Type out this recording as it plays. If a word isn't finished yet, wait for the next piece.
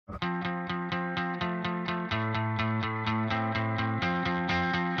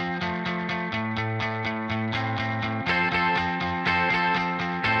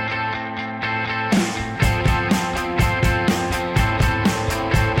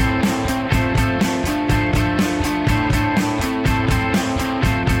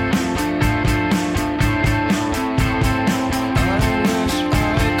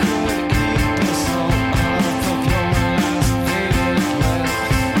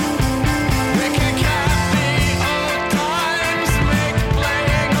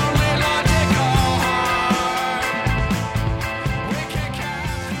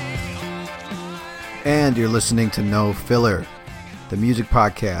And you're listening to No Filler, the music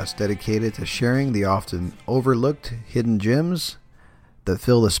podcast dedicated to sharing the often overlooked hidden gems that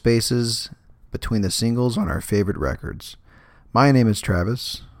fill the spaces between the singles on our favorite records. My name is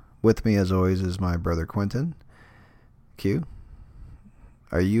Travis. With me, as always, is my brother Quentin. Q,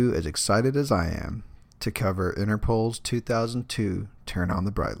 are you as excited as I am to cover Interpol's 2002 Turn on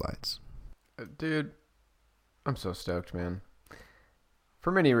the Bright Lights? Dude, I'm so stoked, man.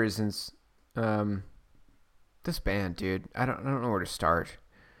 For many reasons. This band, dude, I don't know where to start.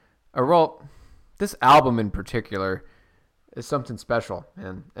 Well, this album in particular is something special,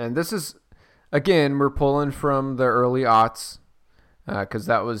 man. And this is, again, we're pulling from the early aughts, because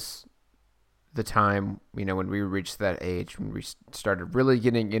that was the time, when we reached that age, when we started really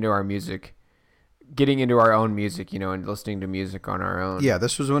getting into our music, getting into our own music, and listening to music on our own. Yeah,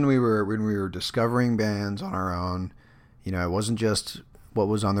 this was when we were discovering bands on our own. It wasn't just what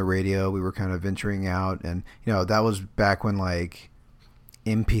was on the radio. We were kind of venturing out, and that was back when like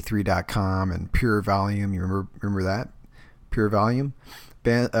mp3.com and Pure Volume, you remember that? Pure Volume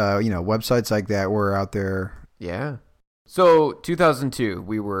band, websites like that were out there. Yeah. So 2002,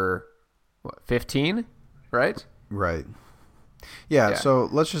 we were 15, right? Right. Yeah. So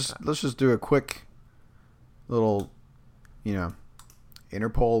let's just do a quick little,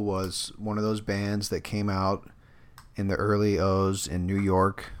 Interpol was one of those bands that came out in the early O's in New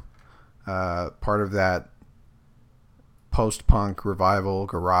York, part of that post-punk revival,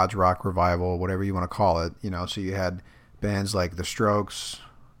 garage rock revival, whatever you want to call it. So you had bands like The Strokes,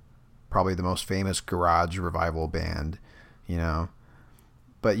 probably the most famous garage revival band,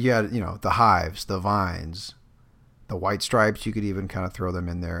 But you had, the Hives, the Vines, the White Stripes. You could even kind of throw them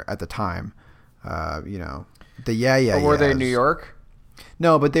in there at the time. The Were they in New York?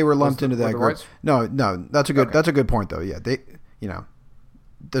 No, but they were lumped into that group. No, that's a good point though. Yeah, they,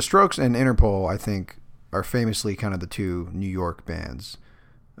 The Strokes and Interpol, I think, are famously kind of the two New York bands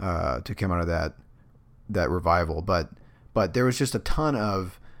to come out of that revival. But there was just a ton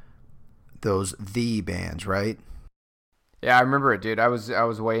of those bands, right? Yeah, I remember it, dude. I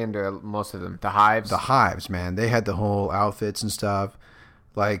was way into most of them. The Hives, man. They had the whole outfits and stuff,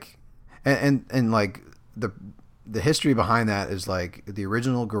 like, and like the history behind that is like the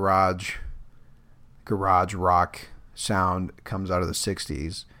original garage rock sound comes out of the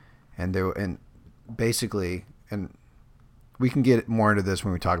 60s, and basically we can get more into this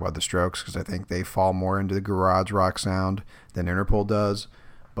when we talk about the Strokes, because I think they fall more into the garage rock sound than Interpol does.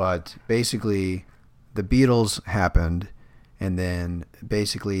 But basically the Beatles happened, and then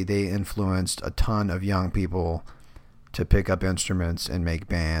basically they influenced a ton of young people to pick up instruments and make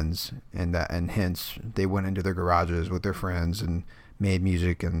bands, and hence they went into their garages with their friends and made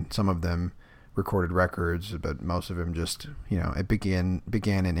music, and some of them recorded records, but most of them just, it began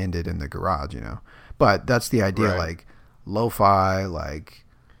and ended in the garage, But that's the idea, right? Like lo-fi, like,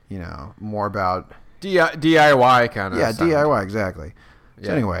 more about DIY kind of. Yeah, sound. DIY, exactly. Yeah.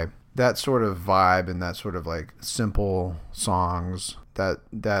 So anyway, that sort of vibe and that sort of like simple songs, that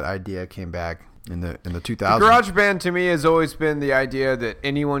idea came back in the 2000s. The garage band to me has always been the idea that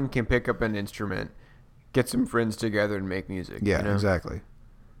anyone can pick up an instrument, get some friends together, and make music. Yeah, exactly.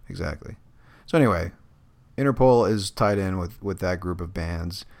 So anyway, Interpol is tied in with that group of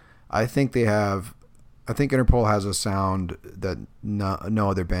bands. I think Interpol has a sound that no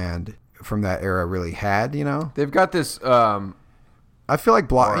other band from that era really had. They've got this. I feel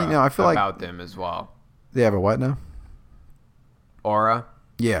like I feel like about them as well. They have a what now? Aura.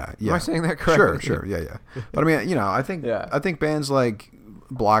 Yeah. Am I saying that correctly? Sure. Yeah. But I mean, I think bands like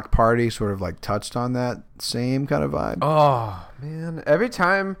Block Party sort of like touched on that same kind of vibe. Oh man! Every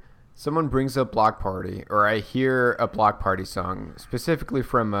time someone brings up Block Party, or I hear a Block Party song, specifically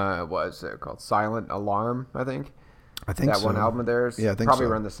from what is it called? Silent Alarm, I think. That so. One album of theirs. Yeah, I think probably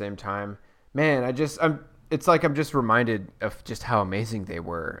so. around the same time. Man, it's like I'm just reminded of just how amazing they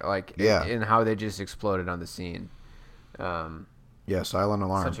were, like, and how they just exploded on the scene. Yeah, Silent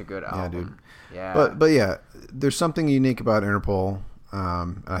Alarm. Such a good album. Yeah, dude. Yeah. But yeah, there's something unique about Interpol.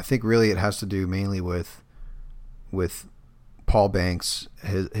 And I think really it has to do mainly with Paul Banks,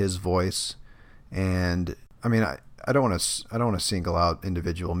 his voice, and I mean I don't want to single out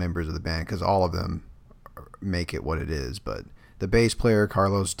individual members of the band because all of them make it what it is. But the bass player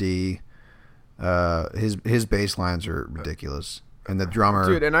Carlos D, his bass lines are ridiculous. And the drummer,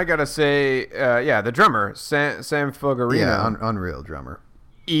 dude, and I gotta say, the drummer, Sam Fogarino, unreal drummer.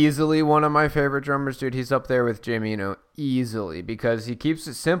 Easily one of my favorite drummers, dude. He's up there with Jimmy, easily, because he keeps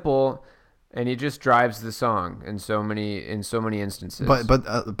it simple and he just drives the song in so many instances.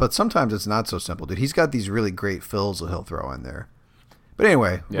 But sometimes it's not so simple, dude. He's got these really great fills that he'll throw in there. But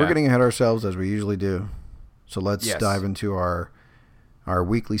anyway, we're getting ahead of ourselves as we usually do. So let's Yes. dive into our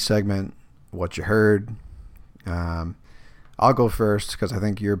weekly segment, What You Heard. I'll go first because I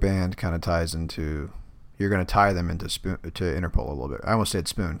think your band kind of ties into... You're going to tie them into Interpol a little bit. I almost said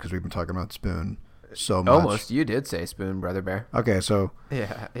Spoon because we've been talking about Spoon so much. Almost. You did say Spoon, Brother Bear. Okay, so...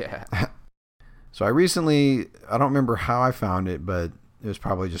 Yeah. So I recently... I don't remember how I found it, but it was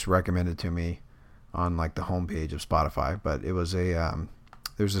probably just recommended to me on like the homepage of Spotify. But it was a...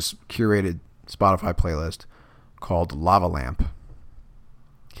 there's this curated Spotify playlist called Lava Lamp.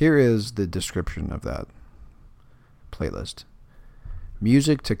 Here is the description of that playlist.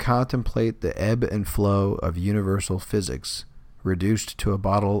 Music to contemplate the ebb and flow of universal physics, reduced to a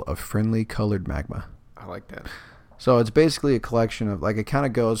bottle of friendly colored magma. I like that. So it's basically a collection of, like, it kind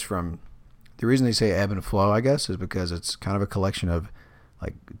of goes from, the reason they say ebb and flow, I guess, is because it's kind of a collection of,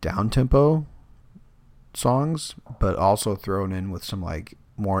 like, down-tempo songs, but also thrown in with some, like,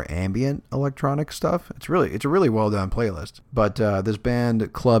 more ambient electronic stuff. It's a really well-done playlist. But this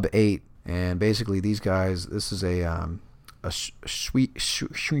band, Club 8, and basically these guys, this is a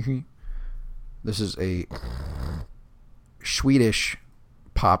Swedish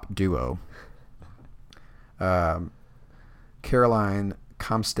pop duo. Caroline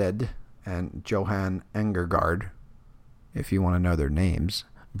Kamsted and Johan Engergaard, if you want to know their names.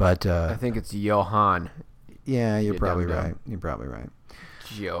 But I think it's Johan. Yeah, you're probably dum-dum. right. You're probably right.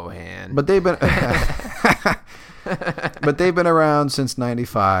 Johan. But they've been around since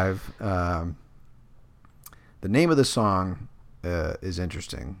 '95. The name of the song is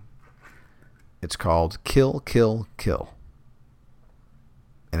interesting. It's called "Kill, Kill, Kill,"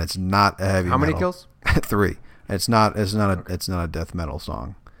 and it's not a heavy. How many metal. kills? 3. It's not a death metal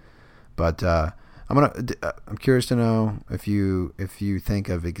song. But I'm curious to know if you think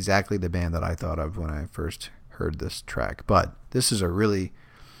of exactly the band that I thought of when I first heard this track. But this is a really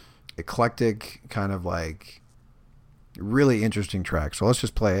eclectic, kind of like really interesting track. So let's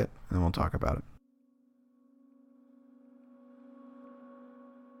just play it and then we'll talk about it.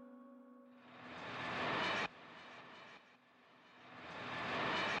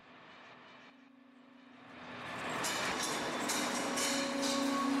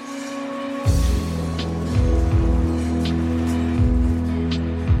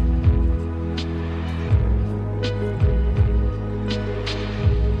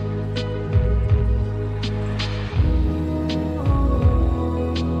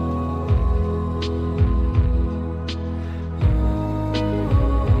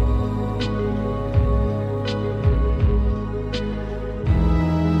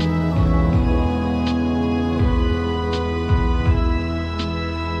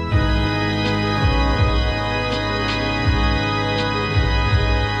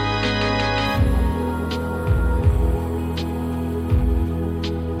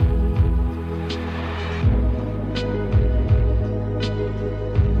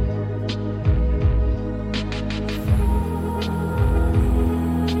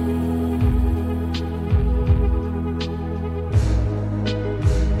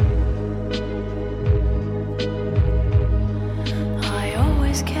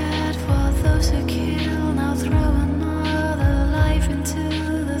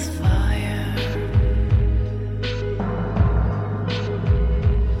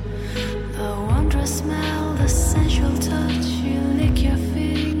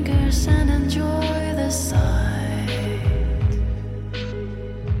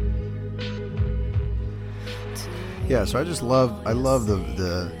 Yeah, so I love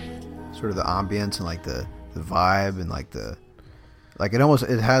the sort of the ambience and like the vibe and like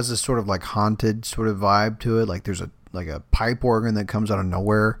it has this sort of like haunted sort of vibe to it. Like there's a pipe organ that comes out of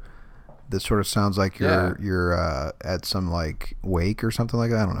nowhere that sort of sounds like you're at some like wake or something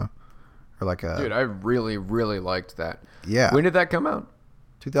like that. I don't know. Or like a Dude, I really, really liked that. Yeah. When did that come out?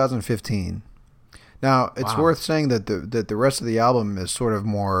 2015. Now, it's worth saying that the rest of the album is sort of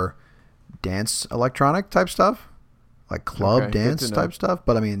more dance electronic type stuff. Like club dance type stuff,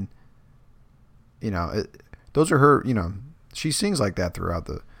 but I mean, those are her. She sings like that throughout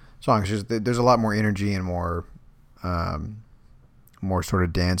the song. There's a lot more energy and more sort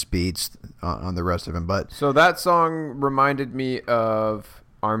of dance beats on the rest of them. But so that song reminded me of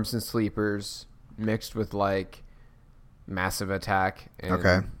Arms and Sleepers mixed with like Massive Attack.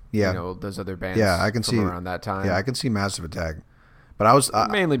 And, those other bands. Yeah, I can see around that time. Yeah, I can see Massive Attack. But I was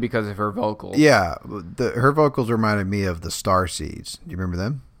mainly because of her vocals. Yeah, her vocals reminded me of the Starseeds. Do you remember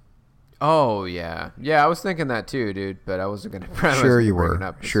them? Oh yeah, I was thinking that too, dude. But I wasn't gonna. Sure you were,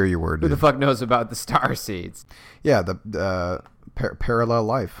 dude. Who the fuck knows about the Starseeds? Yeah, the Parallel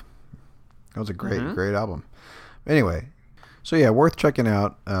Life. That was a great album. Anyway, so yeah, worth checking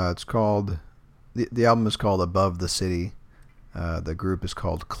out. It's called The album is called Above the City. The group is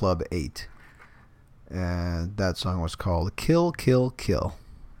called Club 8. And that song was called Kill, Kill, Kill.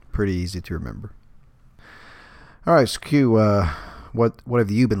 Pretty easy to remember. All right, so Q, what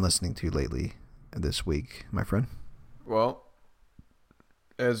have you been listening to lately this week, my friend? Well,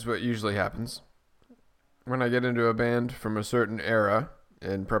 as what usually happens, when I get into a band from a certain era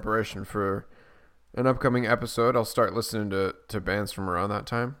in preparation for an upcoming episode, I'll start listening to bands from around that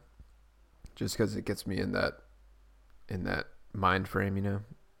time, just because it gets me in that mind frame, you know.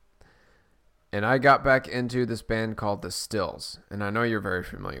 And I got back into this band called The Stills, and I know you're very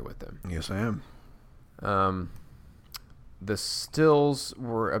familiar with them. Yes, I am. The Stills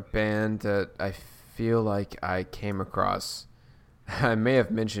were a band that I feel like I came across. I may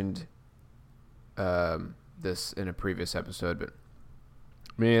have mentioned this in a previous episode, but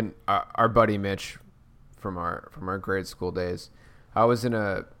me and our buddy Mitch from our grade school days, I was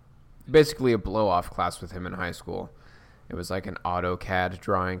in basically a blow-off class with him in high school. It was like an AutoCAD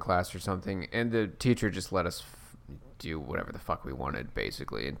drawing class or something, and the teacher just let us do whatever the fuck we wanted,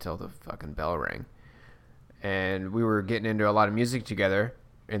 basically, until the fucking bell rang. And we were getting into a lot of music together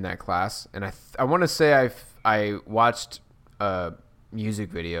in that class, and I want to say I watched a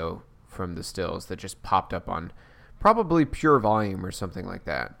music video from the Stills that just popped up on probably Pure Volume or something like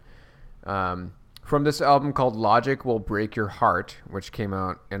that. From this album called Logic Will Break Your Heart, which came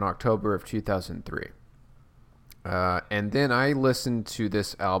out in October of 2003. And then I listened to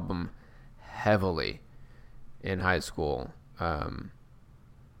this album heavily in high school.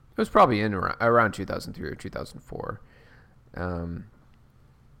 It was probably in around 2003 or 2004.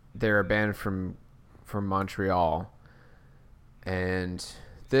 They're a band from Montreal. And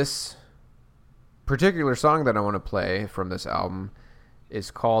this particular song that I want to play from this album is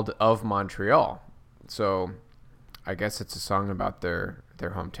called Of Montreal. So I guess it's a song about their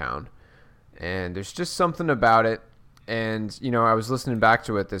hometown. And there's just something about it. And, you know, I was listening back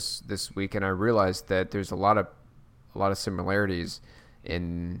to it this week, and I realized that there's a lot of similarities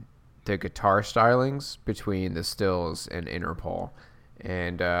in the guitar stylings between the Stills and Interpol.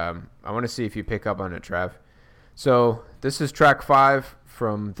 And I want to see if you pick up on it, Trav. So this is track 5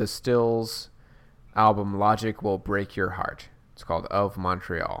 from the Stills album Logic Will Break Your Heart. It's called Of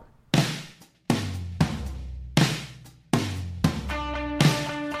Montreal.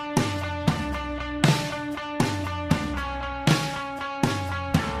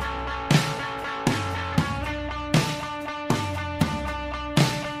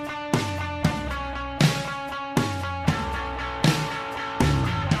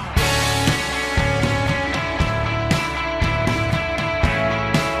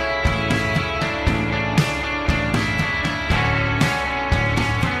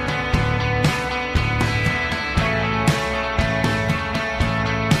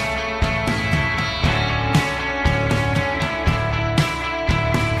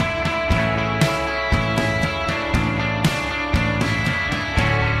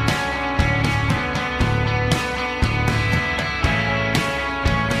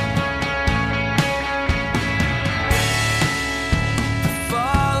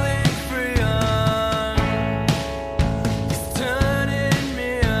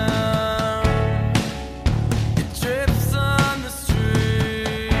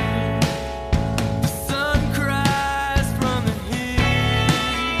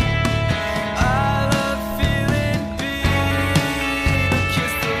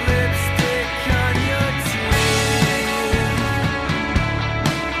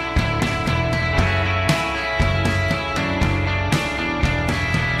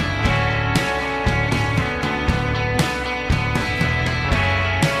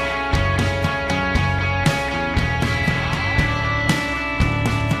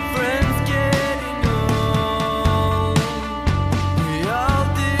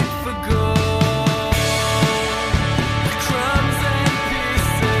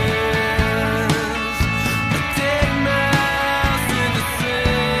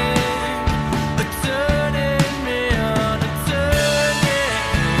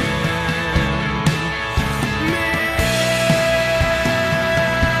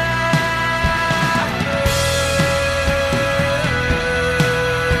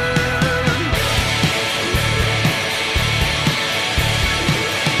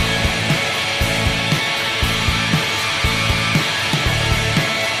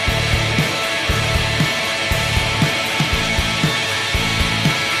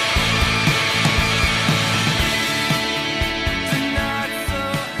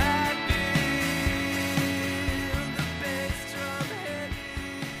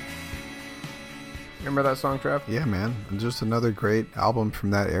 Remember that song, Trev? Yeah, man. Just another great album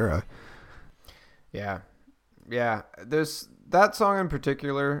from that era. Yeah. Yeah. There's that song in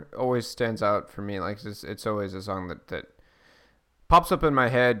particular always stands out for me. Like it's always a song that pops up in my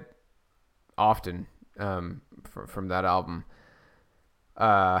head often from that album.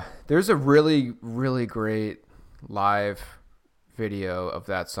 There's a really, really great live video of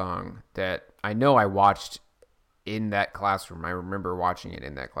that song that I know I watched in that classroom. I remember watching it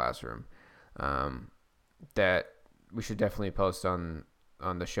in that classroom. That we should definitely post on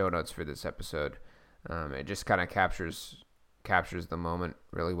the show notes for this episode. It just kind of captures the moment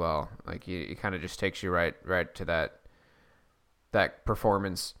really well. Like it kind of just takes you right to that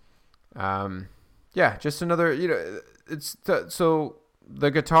performance. Yeah, just another. So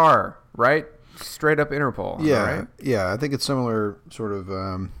the guitar, right? Straight up Interpol. Yeah, right? yeah. I think it's similar sort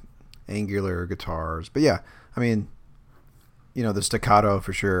of angular guitars, but yeah, I mean, the staccato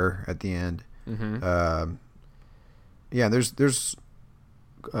for sure at the end. Mm-hmm. Yeah, there's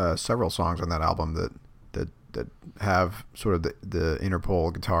several songs on that album that have sort of the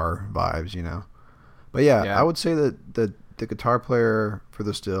Interpol guitar vibes. But yeah, I would say that the guitar player for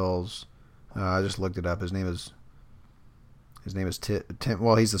the Stills, I just looked it up. His name is Tim.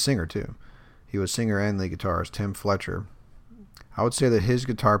 Well, he's the singer too. He was singer and lead guitarist, Tim Fletcher. I would say that his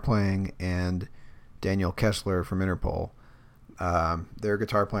guitar playing and Daniel Kessler from Interpol, their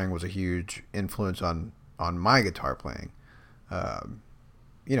guitar playing was a huge influence on my guitar playing.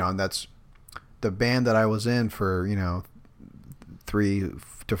 And that's the band that I was in for 3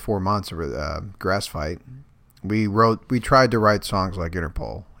 to 4 months of Grass Fight. We tried to write songs like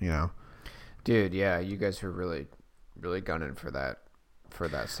Interpol. Dude, yeah, you guys were really, really gunning for that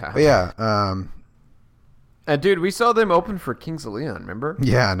sound. But yeah, and dude, we saw them open for Kings of Leon. Remember?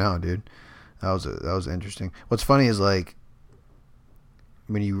 Yeah, I know, dude. That was interesting. What's funny is like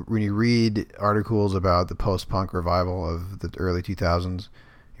when you read articles about the post-punk revival of the early 2000s,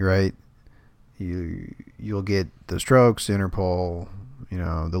 you're right. You'll get the Strokes, Interpol,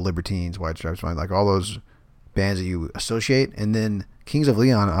 the Libertines, White Stripes, like all those bands that you associate, and then Kings of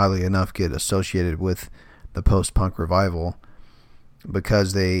Leon, oddly enough, get associated with the post-punk revival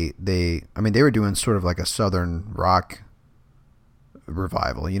because they were doing sort of like a southern rock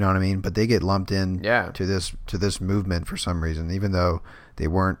revival, you know what I mean? But they get lumped in to this movement for some reason, even though they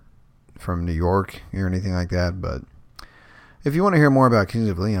weren't from New York or anything like that. But if you want to hear more about Kings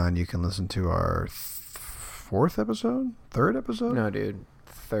of Leon, you can listen to our third episode? No, dude,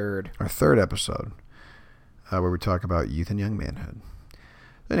 third. Our third episode, where we talk about youth and young manhood.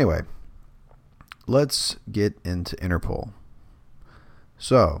 Anyway, let's get into Interpol.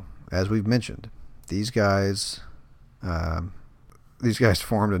 So, as we've mentioned, these guys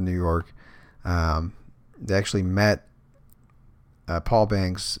formed in New York. They actually met. Paul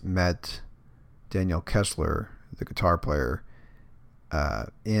Banks met Daniel Kessler, the guitar player,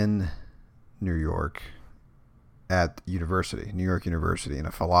 in New York at New York University, in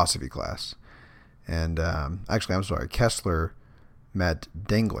a philosophy class. And actually, I'm sorry, Kessler met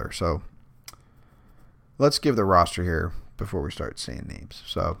Dingler. So let's give the roster here before we start saying names.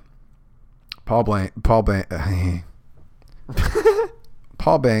 So Paul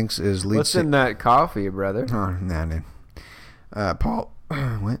Banks is lead. What's in that coffee, brother? Oh, nah, dude. Paul,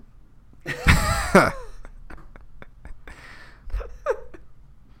 what?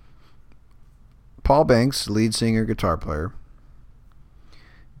 Paul Banks, lead singer, guitar player.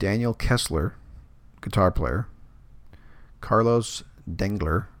 Daniel Kessler, guitar player. Carlos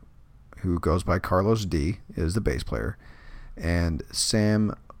Dengler, who goes by Carlos D, is the bass player. And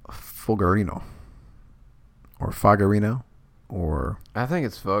Sam Fogarino. Or Fagarino. Or I think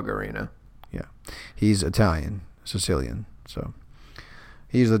it's Fogarino. Yeah. He's Italian, Sicilian. So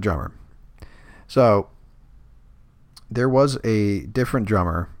he's the drummer. So there was a different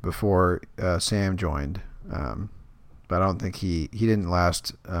drummer before Sam joined, but I don't think he didn't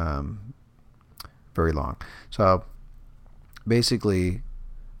last very long. So basically,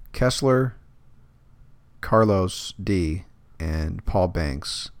 Kessler, Carlos D, and Paul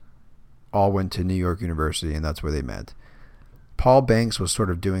Banks all went to New York University, and that's where they met. Paul Banks was sort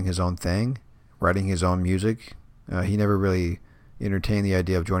of doing his own thing, writing his own music. He never really entertained the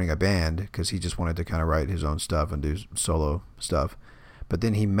idea of joining a band because he just wanted to kind of write his own stuff and do solo stuff. But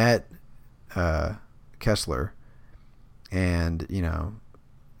then he met Kessler, and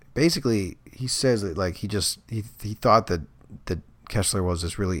basically he says that like he thought that Kessler was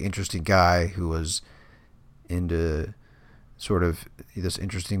this really interesting guy who was into sort of this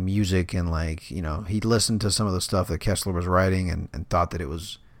interesting music, and like he listened to some of the stuff that Kessler was writing and thought that it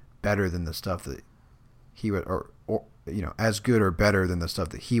was better than the stuff that he would, or as good or better than the stuff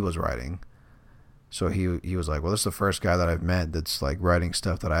that he was writing. So he was like, well, this is the first guy that I've met that's like writing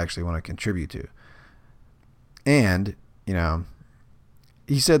stuff that I actually want to contribute to. And, you know,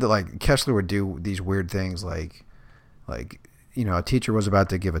 he said that like Kessler would do these weird things like you know, a teacher was about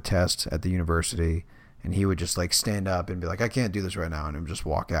to give a test at the university and he would just like stand up and be like, I can't do this right now, and him just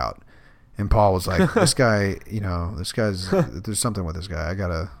walk out. And Paul was like, this guy, you know, there's something with this guy. I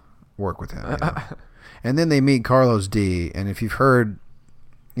gotta work with him. You know? And then they meet Carlos D. And if you've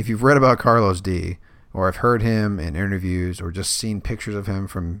read about Carlos D, or I've heard him in interviews or just seen pictures of him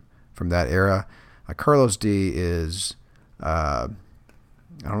from that era, Carlos D is, I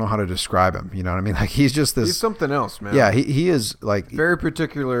don't know how to describe him. You know what I mean? Like he's just this. He's something else, man. Yeah, he is like very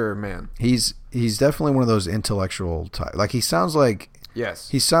particular man. He's definitely one of those intellectual type. Like he sounds like. Yes.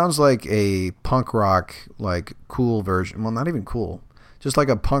 He sounds like a punk rock, like cool version. Well, not even cool. Just like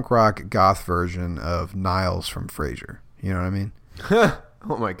a punk rock goth version of Niles from Frasier. You know what I mean?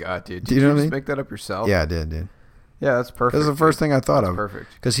 Oh my God, dude! Did you know what I just mean? Make that up yourself? Yeah, I did, dude. Yeah, that's perfect. That's the first thing I thought of.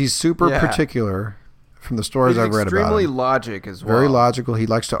 Perfect. Because he's super particular from the stories I've read about him. Extremely logic as well. Very logical. He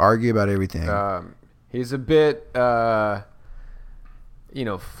likes to argue about everything. He's a bit, you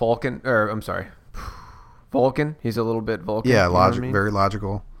know, Vulcan. He's a little bit Vulcan. Yeah, I mean? Very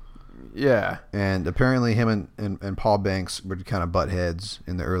logical. Yeah. And apparently him and Paul Banks would kind of butt heads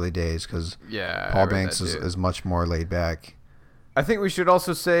in the early days because Paul Banks is much more laid back. I think we should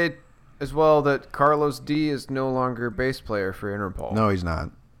also say as well that Carlos D is no longer bass player for Interpol. No, he's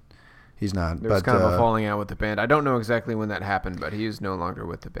not. He's not. There was kind of a falling out with the band. I don't know exactly when that happened, but he is no longer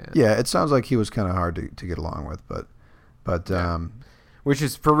with the band. Yeah, it sounds like he was kind of hard to get along with, but yeah. Which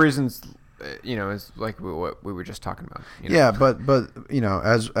is for reasons, you know, is like what we were just talking about. You know? Yeah, but you know,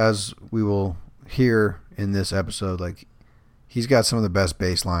 as we will hear in this episode, like he's got some of the best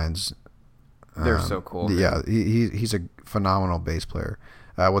bass lines. They're so cool. Yeah, he's a phenomenal bass player.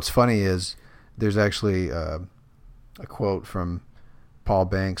 What's funny is there's actually a quote from Paul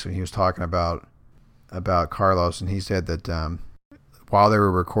Banks when he was talking about Carlos, and he said that while they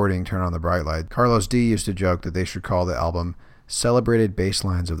were recording Turn on the Bright Light, Carlos D used to joke that they should call the album Celebrated Bass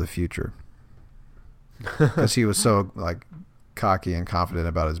Lines of the Future, because he was so like cocky and confident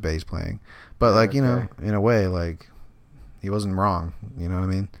about his bass playing. But like, you know, in a way, like he wasn't wrong. You know what I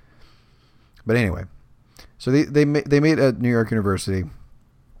mean? But anyway, so they meet at New York University.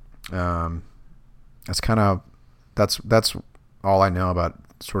 That's all I know about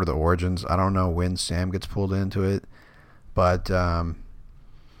sort of the origins. I don't know when Sam gets pulled into it, but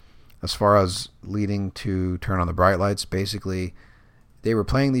as far as leading to Turn on the Bright Lights, basically they were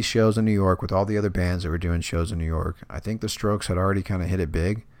playing these shows in New York with all the other bands that were doing shows in New York. I think the Strokes had already kind of hit it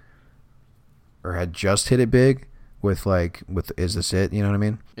big, or had just hit it big with Is This It? You know what I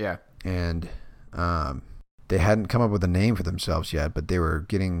mean? Yeah. And they hadn't come up with a name for themselves yet, but they were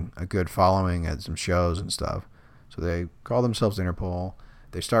getting a good following at some shows and stuff. So they call themselves Interpol.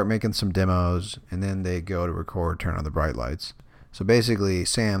 They start making some demos, and then they go to record Turn on the Bright Lights. So basically,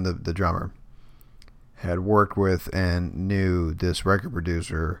 Sam, the drummer, had worked with and knew this record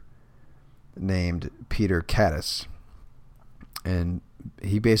producer named Peter Caddis. And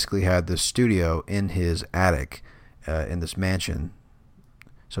he basically had this studio in his attic in this mansion.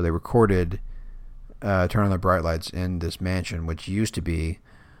 So they recorded Turn on the Bright Lights in this mansion, which used to be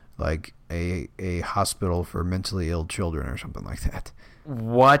like a hospital for mentally ill children or something like that.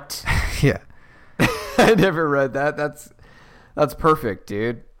 What? Yeah. I never read that. That's perfect,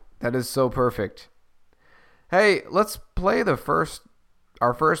 dude. That is so perfect. Hey, let's play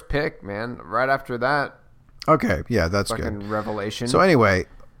our first pick, man. Right after that. Okay, yeah, that's fucking good. Revelation. So anyway,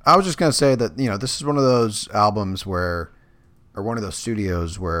 I was just gonna say that, you know, this is one of those albums or one of those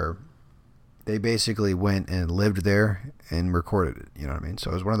studios where they basically went and lived there and recorded it. You know what I mean?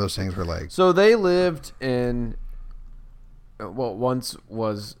 So it was one of those things where like. So they lived in what once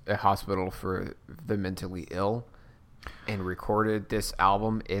was a hospital for the mentally ill, and recorded this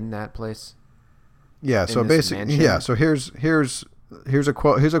album in that place. Yeah. So basically, yeah. So here's a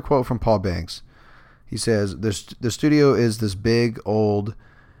quote. Here's a quote from Paul Banks. He says, "The studio is this big old,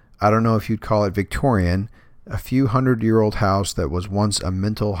 I don't know if you'd call it Victorian, a few 100-year-old house that was once a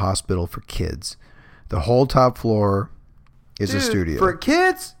mental hospital for kids. The whole top floor is a studio for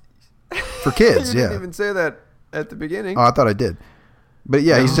kids. For kids, you yeah. Didn't even say that at the beginning. Oh, I thought I did. But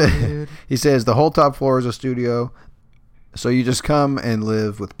yeah, he says the whole top floor is a studio. So you just come and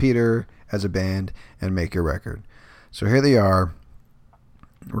live with Peter as a band and make your record. So here they are,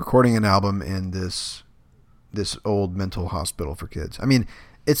 recording an album in this old mental hospital for kids. I mean,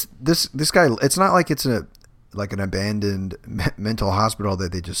 it's this guy. It's not like it's an abandoned mental hospital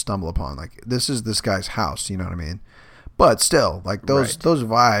that they just stumble upon. Like, this is this guy's house. You know what I mean? But still, like those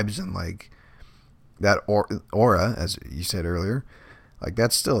vibes and like that aura, as you said earlier, like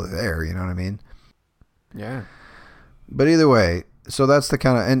that's still there. You know what I mean? Yeah. But either way, so that's the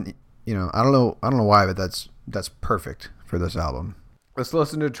kind of, and I don't know why, but that's perfect for this album. Let's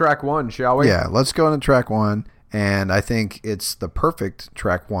listen to track 1, shall we? Yeah, let's go into track 1, and I think it's the perfect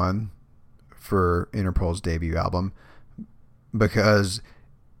track 1 for Interpol's debut album because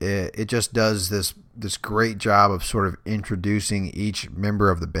it just does this great job of sort of introducing each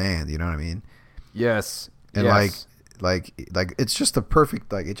member of the band. You know what I mean? Yes. And yes. like it's just the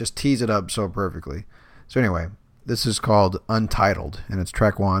perfect, like it just tees it up so perfectly. So anyway, this is called Untitled, and it's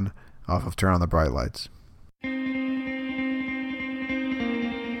track 1 off of Turn on the Bright Lights.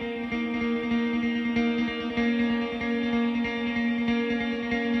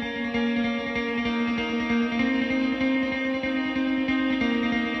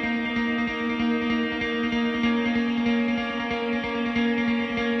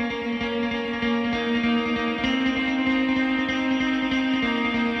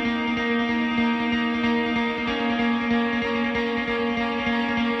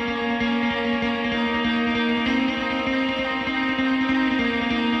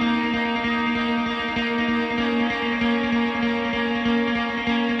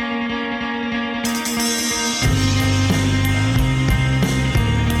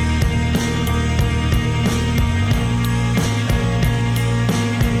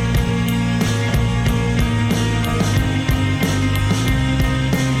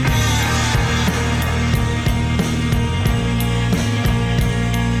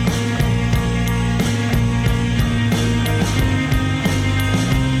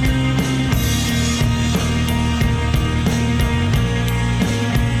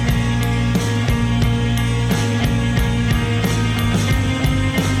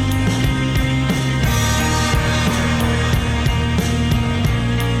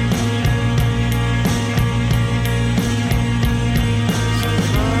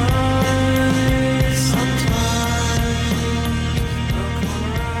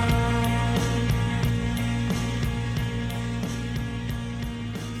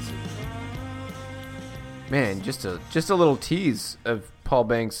 Man, just a little tease of Paul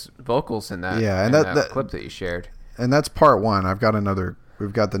Banks' vocals in that. Yeah, and that clip that you shared. And that's part 1.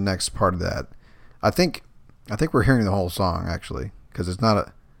 We've got the next part of that. I think we're hearing the whole song actually, because it's not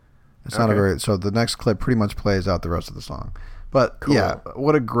a very. So the next clip pretty much plays out the rest of the song. But cool. Yeah,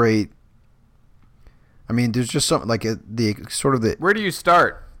 what a great. I mean, there's just something like the sort of the. Where do you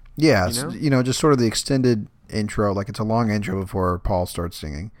start? Yeah, just sort of the extended intro. Like it's a long intro before Paul starts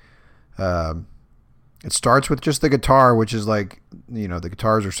singing. It starts with just the guitar, which is like, the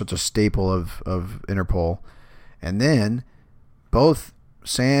guitars are such a staple of Interpol. And then both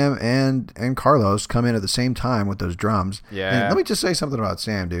Sam and Carlos come in at the same time with those drums. Yeah. And let me just say something about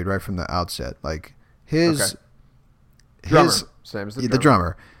Sam, dude, right from the outset. Like his drummer. Sam's the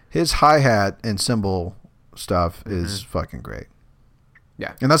drummer. His hi-hat and cymbal stuff is fucking great.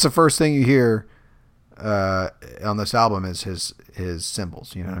 Yeah. And that's the first thing you hear on this album is his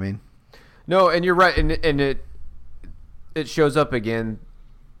cymbals, you know what I mean? No, and you're right, and it shows up again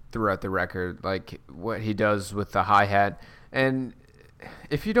throughout the record, like what he does with the hi-hat. And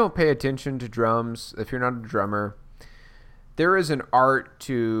if you don't pay attention to drums, if you're not a drummer, there is an art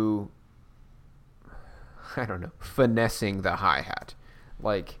to, I don't know, finessing the hi-hat,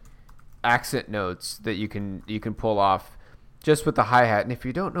 like accent notes that you can pull off just with the hi-hat. And if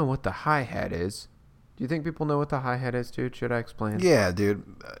you don't know what the hi-hat is, do you think people know what the hi-hat is, dude? Should I explain? Yeah, dude.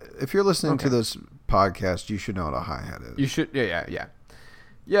 If you're listening to this podcast, you should know what a hi-hat is. You should.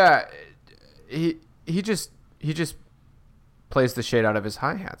 Yeah. He just plays the shit out of his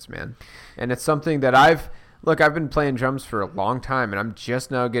hi-hats, man. And it's something that I've been playing drums for a long time, and I'm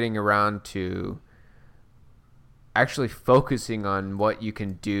just now getting around to actually focusing on what you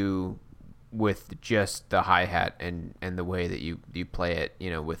can do with just the hi-hat and the way that you play it,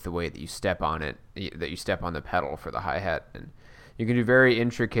 with the way that you step on it, that you step on the pedal for the hi-hat. And you can do very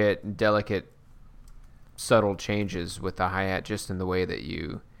intricate, delicate, subtle changes with the hi-hat just in the way that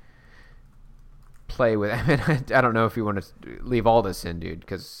you play with. I mean, I don't know if you want to leave all this in, dude,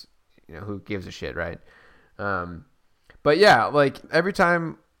 because, who gives a shit, right? But yeah, like every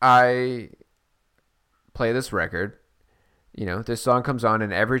time I play this record, this song comes on,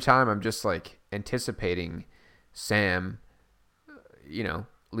 and every time I'm just like anticipating Sam,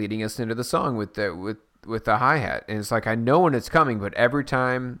 leading us into the song with the hi-hat. And it's like, I know when it's coming, but every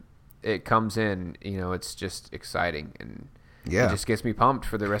time it comes in, it's just exciting, and it just gets me pumped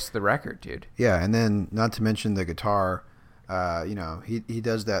for the rest of the record, dude. Yeah. And then not to mention the guitar, he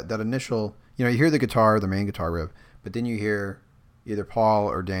does that initial, you hear the guitar, the main guitar riff, but then you hear either Paul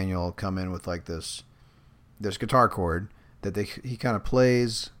or Daniel come in with like this guitar chord that he kind of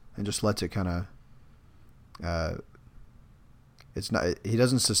plays and just lets it kind of Uh, it's not. He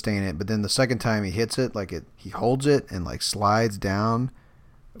doesn't sustain it, but then the second time he hits it, he holds it and like slides down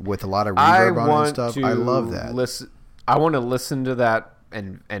with a lot of reverb on it and stuff. I love that. I want to listen to that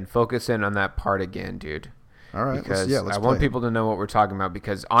and focus in on that part again, dude. All right, because let's I want people to know what we're talking about.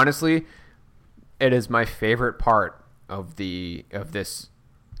 Because honestly, it is my favorite part of this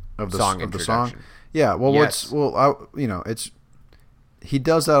song introduction. The song. Yeah. Well, yes. it's he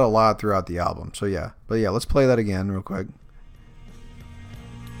does that a lot throughout the album. So yeah, but yeah, let's play that again real quick.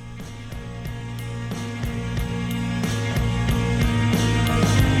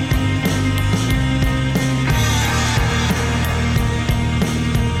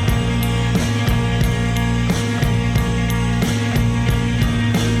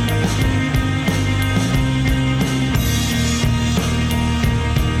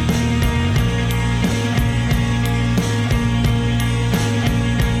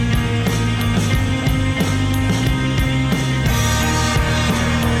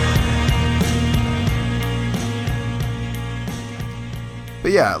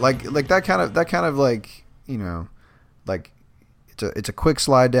 But yeah, like that kind of like, like it's a quick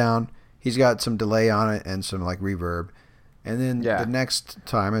slide down. He's got some delay on it and some like reverb, and then the next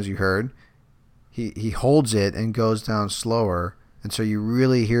time, as you heard, he holds it and goes down slower, and so you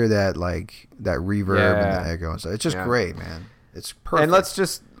really hear that like that reverb and the echo and stuff. It's just great, man. It's perfect. And let's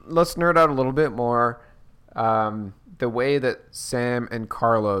nerd out a little bit more. The way that Sam and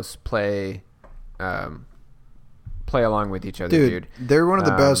Carlos play along with each other, dude. They're one of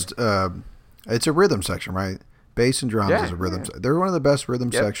the best. It's a rhythm section, right? Bass and drums is a rhythm. They're one of the best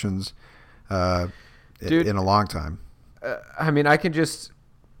rhythm sections in a long time. I mean, I can just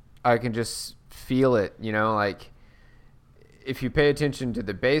feel it. Like if you pay attention to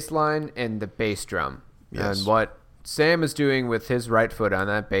the bass line and the bass drum, and what Sam is doing with his right foot on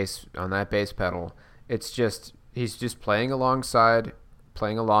that bass pedal, it's just he's just playing along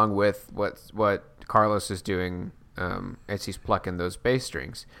with what Carlos is doing. As he's plucking those bass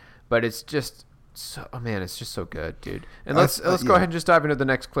strings, but it's just it's just so good, dude. And let's go ahead and just dive into the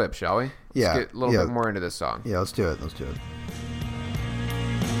next clip, shall we? Let's get a little bit more into this song. Yeah, let's do it.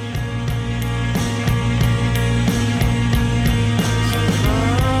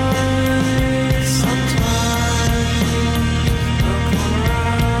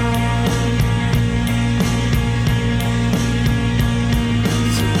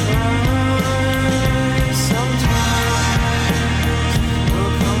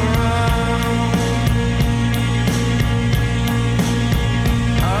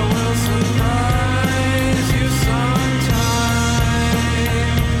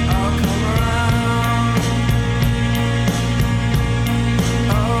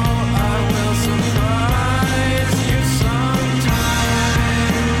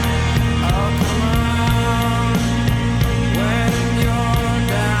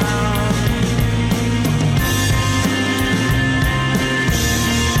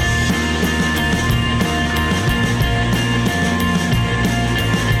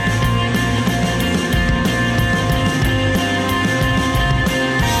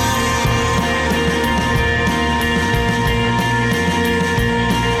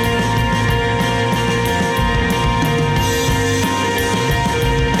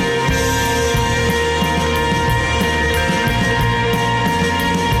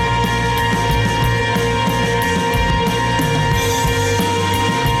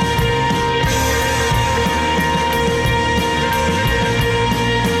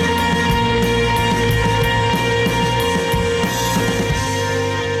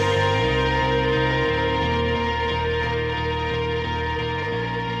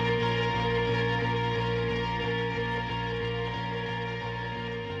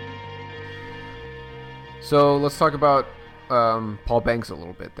 So let's talk about Paul Banks a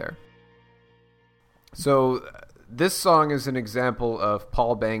little bit there. So this song is an example of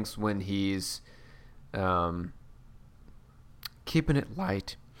Paul Banks when he's keeping it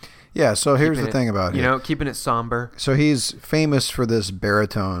light. Yeah, so here's the thing about him. Keeping it somber. So he's famous for this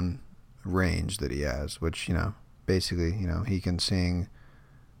baritone range that he has, which, basically, he can sing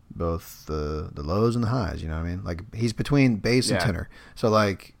both the lows and the highs, you know what I mean? Like he's between bass and tenor. So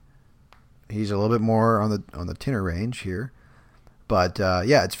like he's a little bit more on the tenor range here. But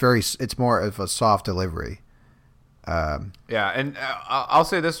it's more of a soft delivery. And I'll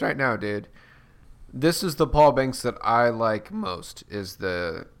say this right now, dude. This is the Paul Banks that I like most. Is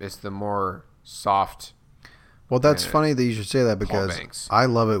the more soft. Well, that's funny that you should say that because I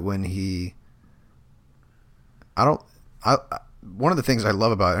love it when he. One of the things I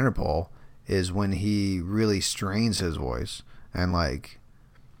love about Interpol is when he really strains his voice and like.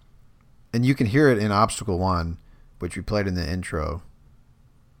 and you can hear it in Obstacle 1, which we played in the intro.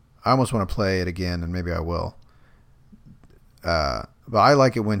 I almost want to play it again, and maybe I will. But I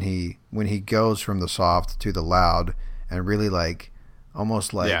like it when he goes from the soft to the loud and really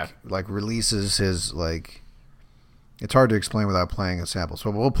almost releases his like. It's hard to explain without playing a sample. So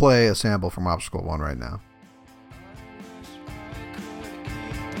we'll play a sample from Obstacle 1 right now.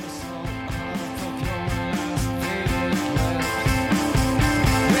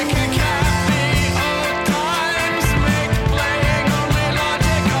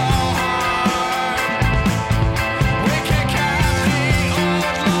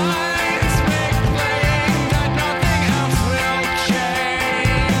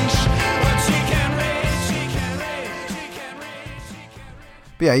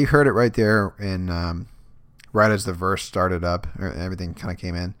 But yeah, you heard it right there, and right as the verse started up, everything kind of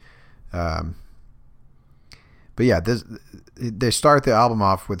came in. But yeah, they start the album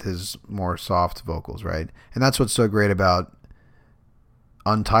off with his more soft vocals, right? And that's what's so great about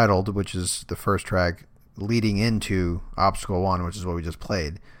Untitled, which is the first track leading into Obstacle 1, which is what we just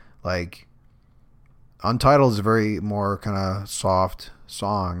played. Like, Untitled is a very more kind of soft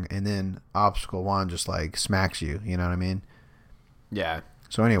song, and then Obstacle 1 just like smacks you, you know what I mean? Yeah.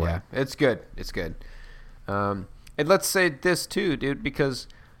 So anyway, yeah, it's good. It's good. And let's say this too, dude, because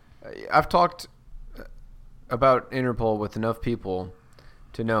I've talked about Interpol with enough people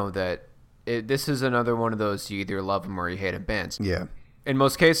to know that this is another one of those you either love them or you hate them bands. Yeah. In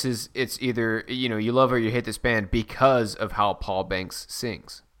most cases, it's either you love or you hate this band because of how Paul Banks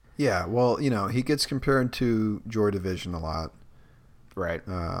sings. Yeah. Well, he gets compared to Joy Division a lot. Right.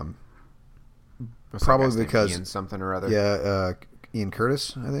 Probably because Ian something or other. Yeah. Ian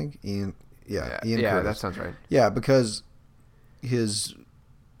Curtis, I think. Ian Curtis. That sounds right. Yeah, because his,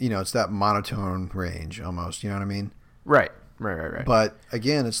 it's that monotone range almost. You know what I mean? Right. But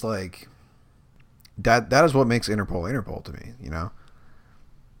again, it's like that is what makes Interpol to me.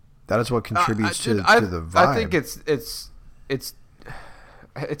 That is what contributes to the vibe. I think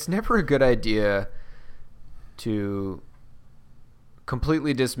it's never a good idea to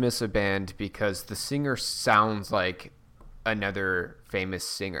completely dismiss a band because the singer sounds like another famous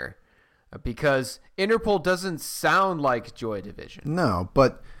singer, because Interpol doesn't sound like Joy Division. No,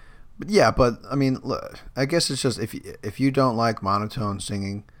 but I mean, look, I guess it's just if you don't like monotone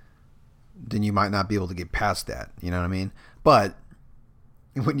singing, then you might not be able to get past that. You know what I mean? But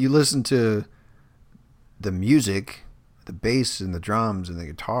when you listen to the music, the bass and the drums and the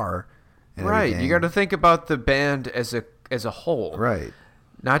guitar, and right, you got to think about the band as a whole, right?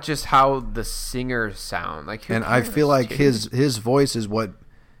 Not just how the singers sound. And I feel like his voice is what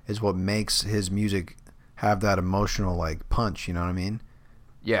makes his music have that emotional punch. You know what I mean?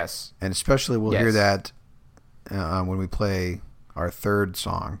 Yes. And especially we'll hear that when we play our third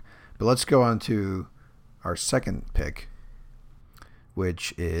song. But let's go on to our second pick,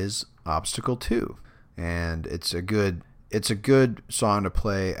 which is Obstacle 2, and it's a good song to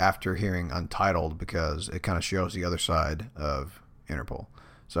play after hearing Untitled because it kind of shows the other side of Interpol.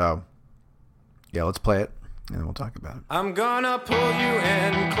 So, yeah, let's play it, and then we'll talk about it. I'm gonna pull you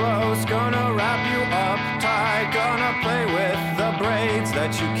in close, gonna wrap you up tight, gonna play with the braids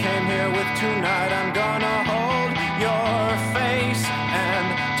that you came here with tonight. I'm gonna hold your face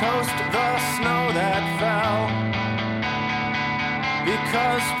and toast the snow that fell,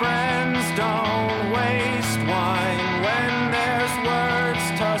 because friends don't waste wine when there's words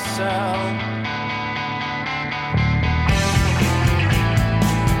to sell.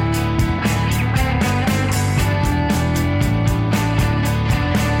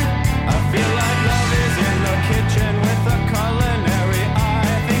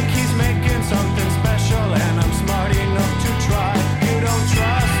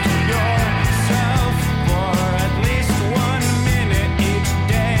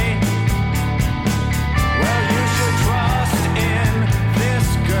 Well, you should trust in this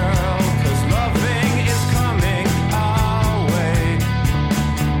girl, 'cause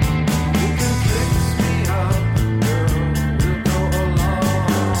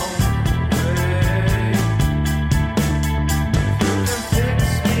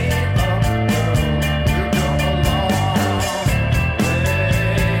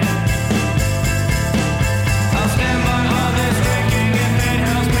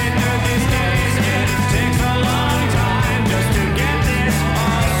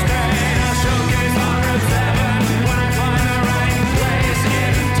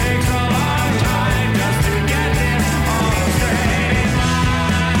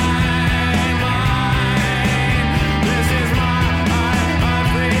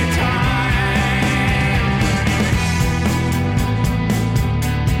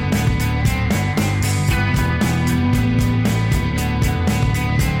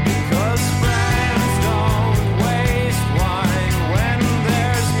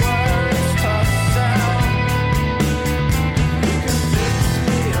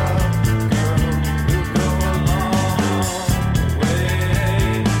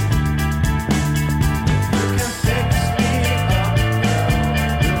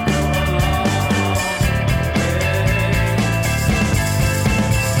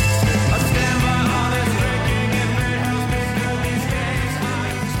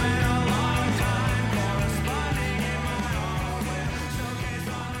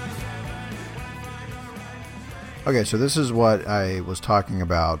Okay, so this is what I was talking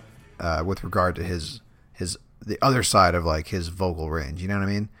about with regard to the other side of like his vocal range. You know what I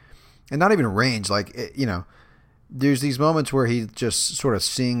mean? And not even range, like there's these moments where he just sort of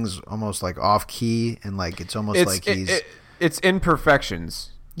sings almost like off key, and like it's almost like it's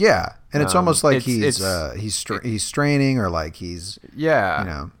imperfections. Yeah, and it's almost like he's straining, or like he's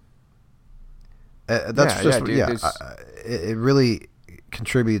that's just dude, it really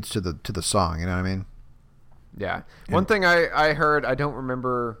contributes to the song. You know what I mean? Yeah. One thing I heard, I don't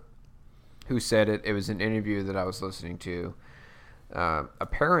remember who said it. It was an interview that I was listening to.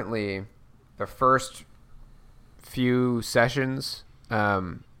 Apparently, the first few sessions,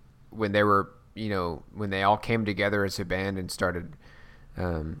 when they were, when they all came together as a band and started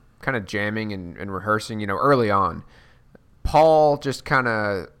kind of jamming and rehearsing, early on, Paul just kind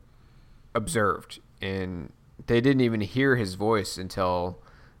of observed, and they didn't even hear his voice until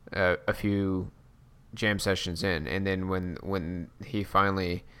a few jam sessions in, and then when he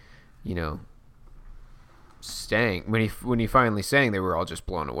finally when he finally sang, they were all just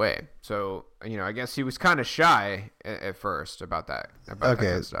blown away. So I guess he was kind of shy at first about that kind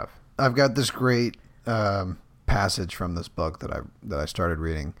of stuff. I've got this great passage from this book that I started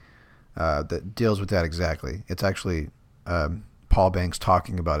reading that deals with that exactly. It's actually Paul Banks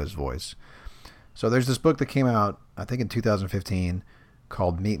talking about his voice. So there's this book that came out, I think in 2015,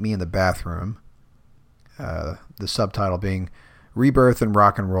 called Meet Me in the Bathroom. The subtitle being Rebirth and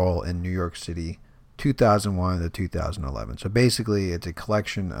Rock and Roll in New York City, 2001 to 2011. So basically, it's a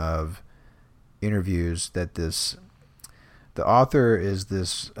collection of interviews that the author is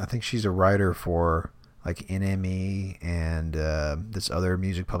this, I think she's a writer for like NME and this other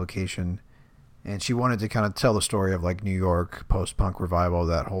music publication. And she wanted to kind of tell the story of like New York post-punk revival,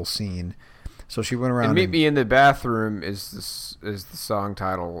 that whole scene. So she went around. And Meet Me in the Bathroom is the song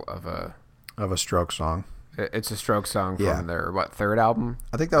title of a Strokes song. It's a Strokes song from their third album?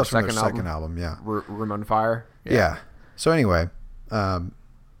 I think that was from their second album. Yeah. Room on Fire. Yeah. So anyway, and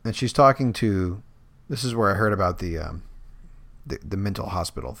she's talking to. This is where I heard about the mental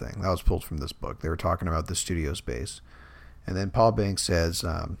hospital thing. That was pulled from this book. They were talking about the studio space, and then Paul Banks says,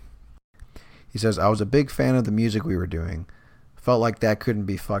 he says, "I was a big fan of the music we were doing. Felt like that couldn't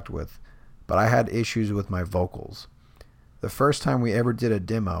be fucked with, but I had issues with my vocals. The first time we ever did a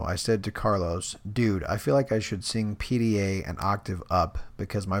demo, I said to Carlos, dude, I feel like I should sing PDA an octave up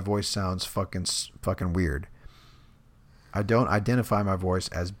because my voice sounds fucking weird. I don't identify my voice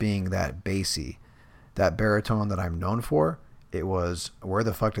as being that bassy. That baritone that I'm known for, it was, where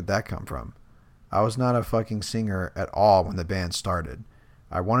the fuck did that come from? I was not a fucking singer at all when the band started.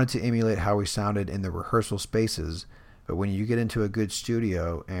 I wanted to emulate how we sounded in the rehearsal spaces, but when you get into a good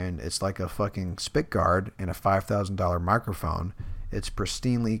studio and it's like a fucking spit guard and a $5,000 microphone, it's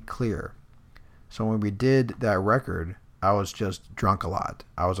pristinely clear. So when we did that record, I was just drunk a lot.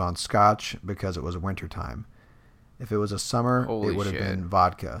 I was on scotch because it was wintertime. If it was a summer, it would have been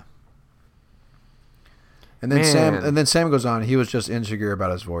vodka." And then Sam goes on, he was just insecure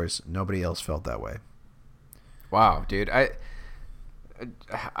about his voice. Nobody else felt that way. Wow, dude. I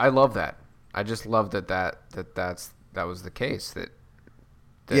love that. I just love that was the case. That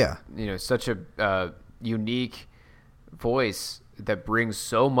such a unique voice that brings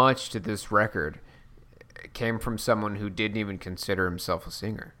so much to this record came from someone who didn't even consider himself a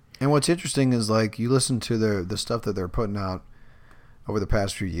singer. And what's interesting is like you listen to the stuff that they're putting out over the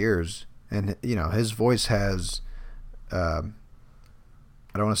past few years, and his voice has I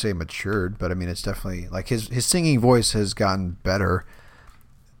don't want to say matured, but I mean it's definitely like his singing voice has gotten better.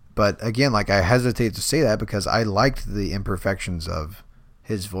 But again, like I hesitate to say that because I liked the imperfections of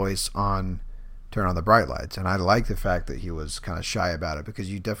his voice on Turn on the Bright Lights, and I like the fact that he was kind of shy about it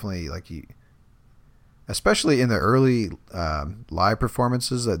because you definitely especially in the early live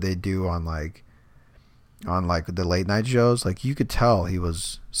performances that they do on the late night shows, like you could tell he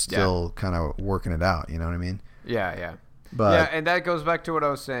was still kind of working it out. You know what I mean? Yeah. But and that goes back to what I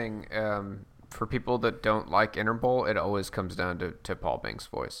was saying. For people that don't like Interpol, it always comes down to Paul Banks'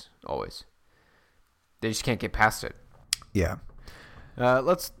 voice. Always. They just can't get past it. Yeah.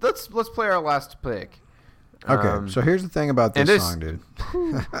 Let's play our last pick. Okay, so here's the thing about this song, dude.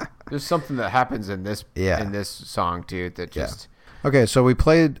 There's something that happens in this song, dude, that just... Yeah. Okay, so we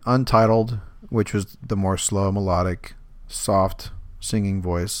played Untitled, which was the more slow, melodic, soft singing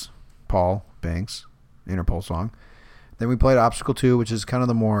voice, Paul Banks, Interpol song. Then we played Obstacle 2, which is kind of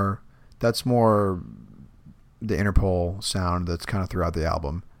that's more the Interpol sound that's kind of throughout the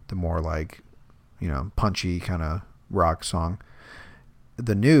album. The more like, punchy kind of rock song.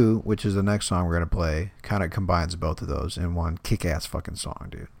 The New, which is the next song we're going to play, kind of combines both of those in one kick-ass fucking song,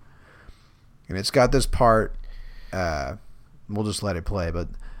 dude. And it's got this part we'll just let it play. But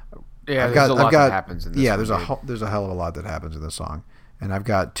Yeah, there's a lot that happens in this yeah, one, there's a hell of a lot that happens in this song, and I've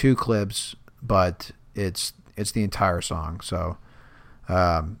got 2 clips, but it's the entire song. So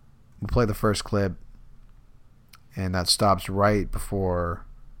we'll play the first clip, and that stops right before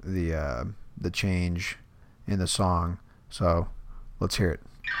the change in the song. So let's hear it.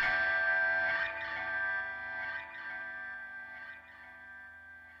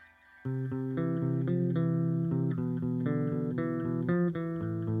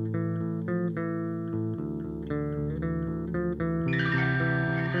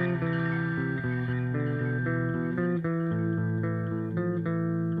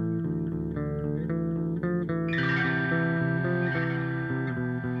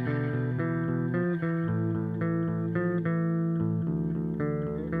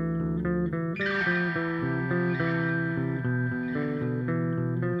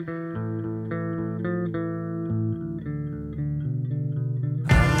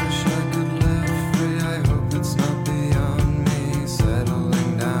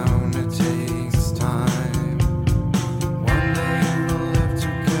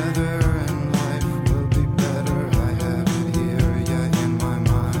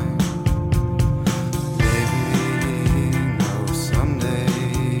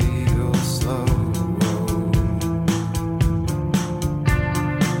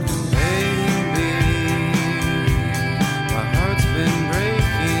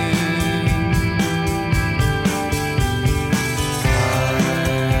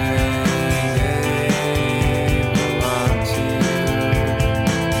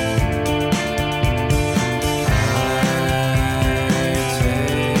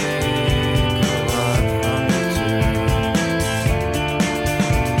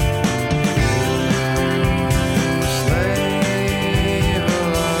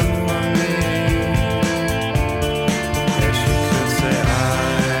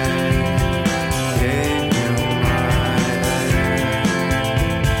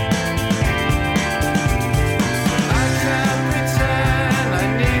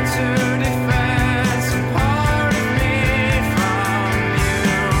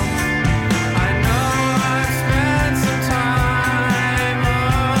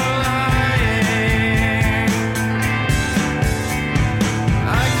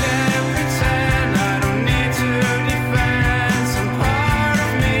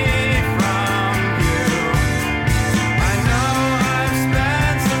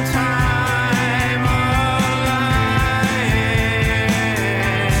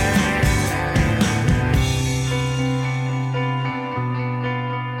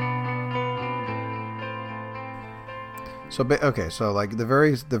 So okay, so like the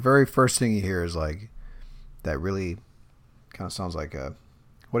very first thing you hear is like that really kind of sounds like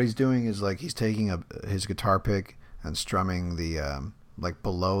what he's doing is like he's taking his guitar pick and strumming the like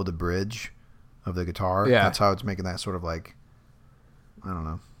below the bridge of the guitar. Yeah, that's how it's making that sort of like I don't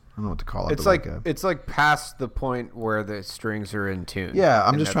know what to call it. It's like it's like past the point where the strings are in tune. Yeah,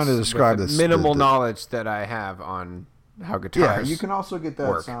 I'm just trying to describe this minimal knowledge that I have on how guitars. Yeah, you can also get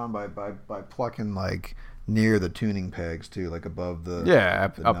that sound by plucking like near the tuning pegs too, like above the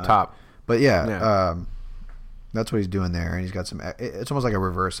up top. But that's what he's doing there, and he's got some. It's almost like a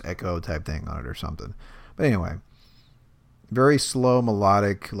reverse echo type thing on it or something. But anyway, very slow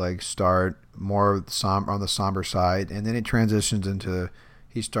melodic like start, more on the somber side, and then it transitions into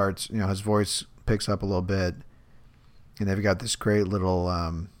he starts. His voice picks up a little bit, and they've got this great little.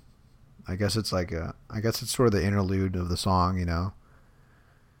 I guess it's sort of the interlude of the song,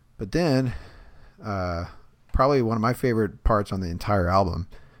 But then, probably one of my favorite parts on the entire album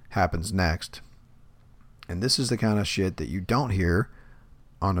happens next. And this is the kind of shit that you don't hear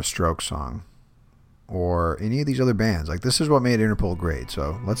on a Strokes song or any of these other bands. Like, this is what made Interpol great.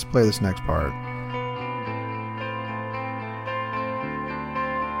 So let's play this next part.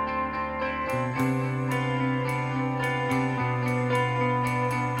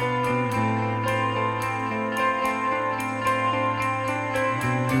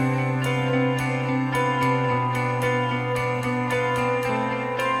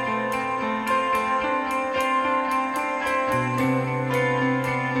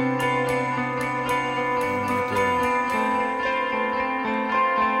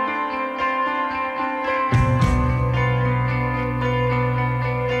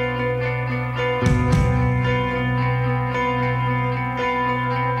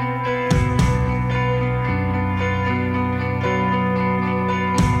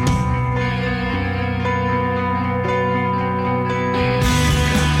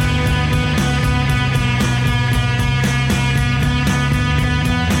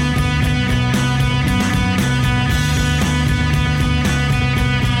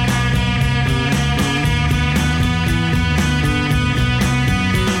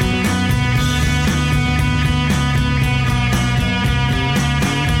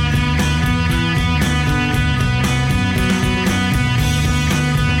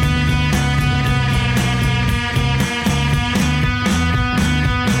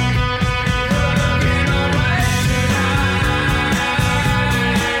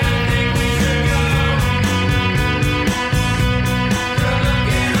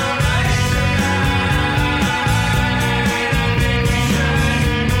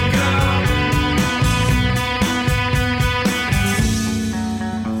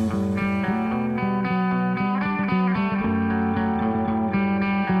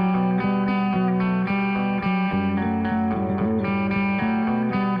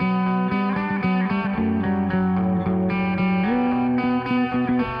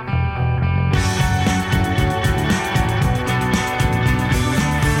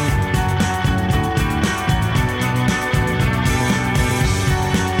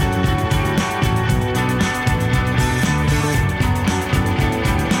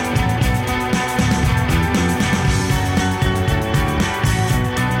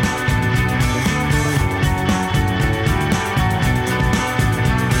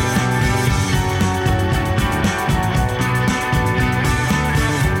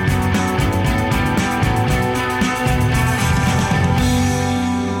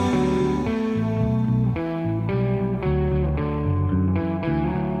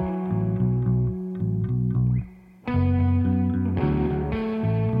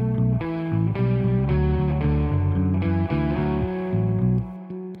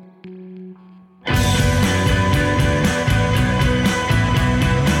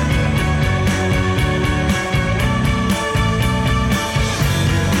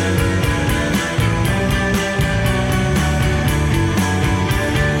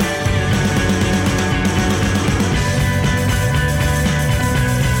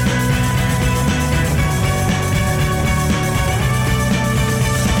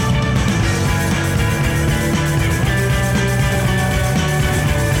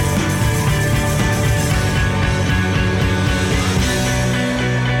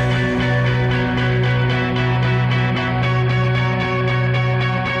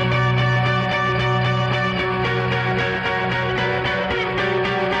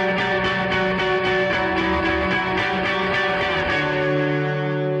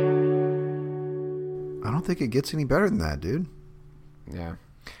 don't think it gets any better than that, dude. Yeah.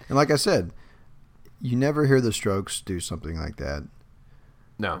 And like I said, you never hear the Strokes do something like that.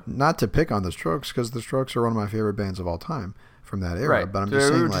 No. Not to pick on the Strokes, because the Strokes are one of my favorite bands of all time from that era. Right. But I'm So just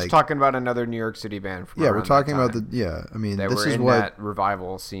saying, we were just talking about another New York City band. From we're around talking that about time I mean, that this were is in what that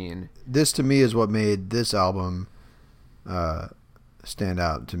revival scene. this to me is what made this album stand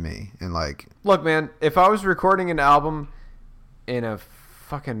out to me. And like, Look, man, if I was recording an album in a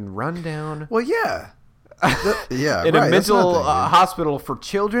fucking rundown, well, yeah, yeah, in right, a that's mental nothing, dude. hospital for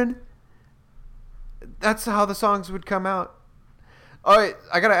children, that's how the songs would come out. All right,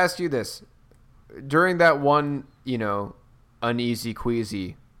 I gotta ask you this: during that one, uneasy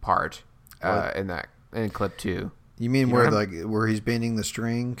queasy part in clip 2. You mean You know where what like where he's bending the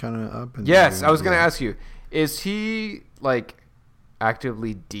string kind of up? And Yes, doing- I was gonna yeah. ask you: is he like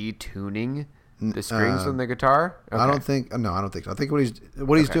actively detuning the strings on the guitar? I don't think. No, I don't think so. I think what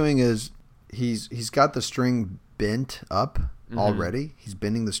he's doing is he's got the string bent up already. He's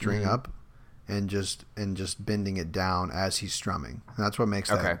bending the string up and just bending it down as he's strumming. And that's what makes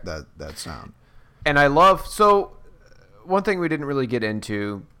that sound. And I love one thing we didn't really get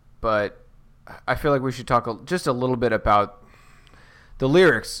into, but I feel like we should talk just a little bit about the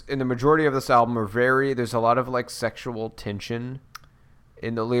lyrics. In the majority of this album are there's a lot of like sexual tension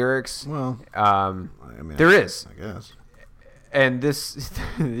in the lyrics. Well, I mean, there is. I guess. And this,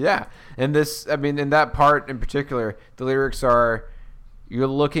 yeah. And this, I mean, in that part in particular, the lyrics are, "You're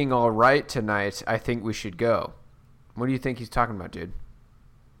looking all right tonight. I think we should go." What do you think he's talking about, dude?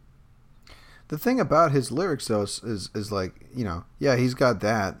 The thing about his lyrics, though, is like, yeah, he's got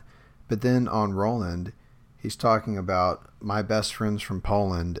that. But then on Roland, he's talking about my best friends from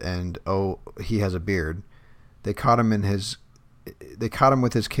Poland, and, oh, he has a beard. They caught him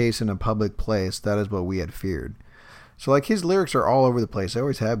with his case in a public place. That is what we had feared. So, like, his lyrics are all over the place. They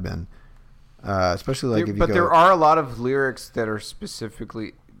always have been. Especially, like, if you go... But there are a lot of lyrics that are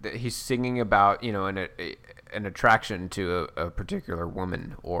specifically... that he's singing about, an attraction to a particular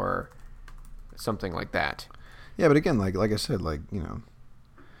woman or something like that. Yeah, but again, like I said, like,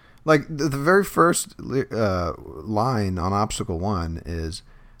 like the very first line on Obstacle 1 is,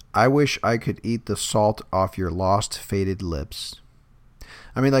 "I wish I could eat the salt off your lost, faded lips."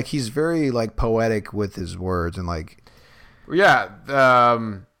 I mean, like, he's very, like, poetic with his words and, like... Yeah,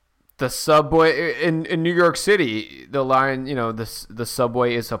 the subway in New York City, the line, the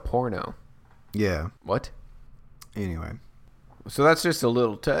subway is a porno. Yeah. What? Anyway. So that's just a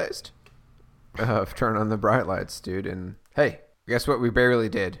little taste of Turn on the Bright Lights, dude. And hey, guess what we barely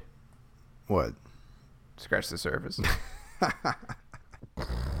did? What? Scratch the surface.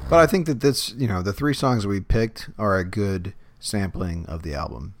 But I think that this, the 3 songs that we picked are a good sampling of the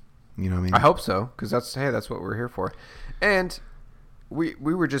album. You know what I mean? I hope so, because that's what we're here for. And we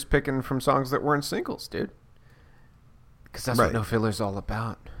were just picking from songs that weren't singles, dude. Because that's what No Filler's all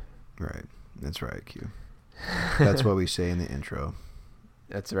about. Right. That's right, Q. That's what we say in the intro.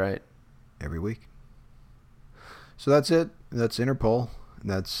 That's right. Every week. So that's it. That's Interpol.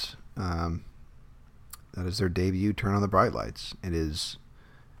 That is their debut, Turn on the Bright Lights. It is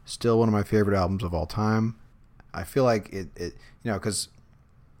still one of my favorite albums of all time. I feel like it because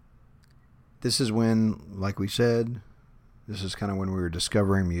this is when, like we said, this is kind of when we were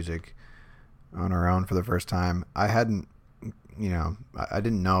discovering music on our own for the first time. I hadn't, I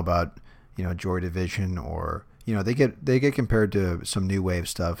didn't know about, Joy Division or, they get compared to some new wave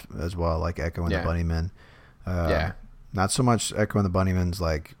stuff as well, like Echo and the Bunnymen. Not so much Echo and the Bunnymen's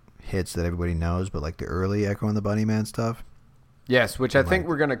like hits that everybody knows, but like the early Echo and the Bunnymen stuff. Yes, which I think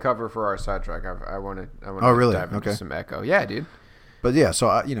we're going to cover for our sidetrack. I want to really? dive into some Echo. Yeah, dude. But yeah, so,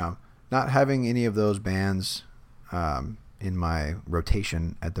 not having any of those bands in my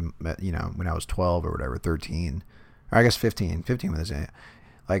rotation when I was 12 or whatever, 13, or I guess 15 when this,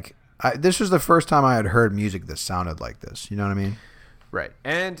 like, this was the first time I had heard music that sounded like this. You know what I mean? Right.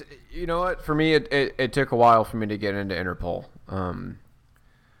 And you know what? For me, it took a while for me to get into Interpol.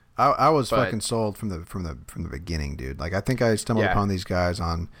 I was fucking sold from the beginning, dude. Like, I think I stumbled upon these guys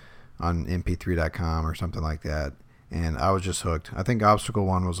on mp3.com or something like that, and I was just hooked. I think Obstacle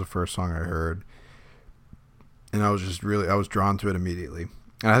 1 was the first song I heard, and I was drawn to it immediately.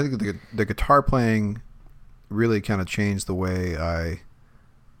 And I think the guitar playing really kind of changed the way I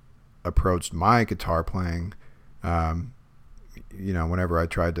approached my guitar playing. Whenever I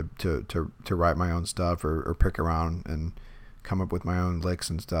tried to write my own stuff or pick around and come up with my own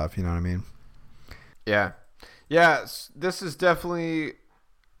licks and stuff, you know what I mean? Yeah. This is definitely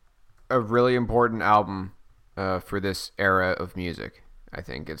a really important album for this era of music. I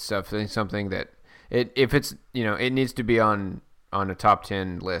think it's definitely something that it needs to be on a top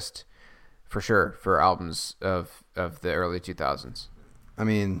 10 list for sure, for albums of the early 2000s. I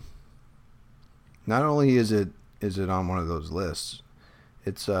mean, not only is it on one of those lists,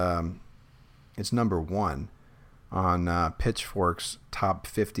 it's number one on Pitchfork's top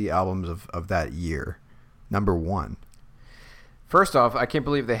 50 albums of that year. Number one. First off, I can't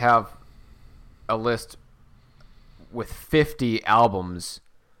believe they have a list with 50 albums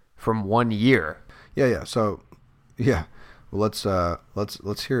from 1 year. Yeah. So, yeah. Well,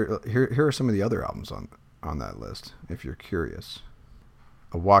 let's hear. Here are some of the other albums on that list, if you're curious.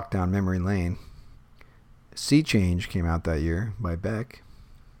 A Walk Down Memory Lane. Sea Change came out that year by Beck.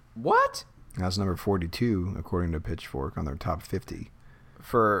 What? That's number 42 according to Pitchfork on their top 50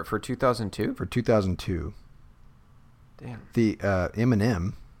 for 2002. For 2002. Damn. The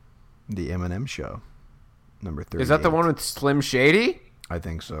Eminem Show, number 38. Is that the one with Slim Shady? I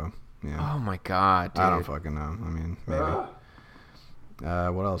think so. Yeah. Oh my god, dude. I don't fucking know. I mean, maybe.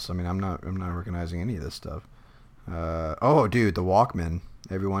 What else? I mean, I'm not recognizing any of this stuff. Oh, dude, the Walkman.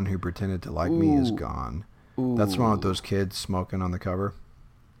 Everyone Who Pretended to Like Me Is Gone. Ooh. That's the one with those kids smoking on the cover.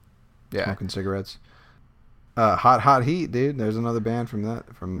 Yeah. Smoking cigarettes. Hot Heat, dude. There's another band from that.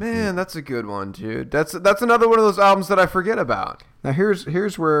 Man, that's a good one, dude. That's another one of those albums that I forget about. Now here's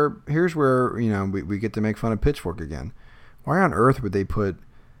where we get to make fun of Pitchfork again. Why on earth would they put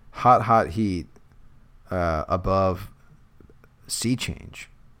Hot Heat above Sea Change?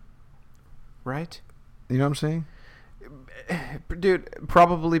 Right? You know what I'm saying? Dude,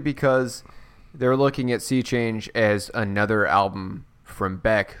 probably because they're looking at Sea Change as another album from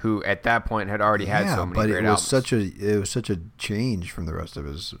Beck, who at that point had already had so many great albums. It was such a change from the rest of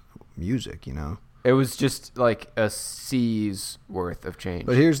his music, you know. It was just like a C's worth of change.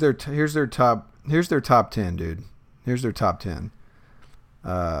 But here's their top 10, dude. Here's their top 10.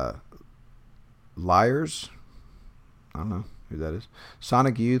 Liars. I don't know who that is.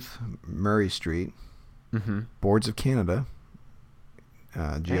 Sonic Youth, Murray Street. Mm-hmm. Boards of Canada.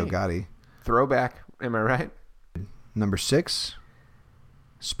 Gio Gotti. Throwback. Am I right? Number 6.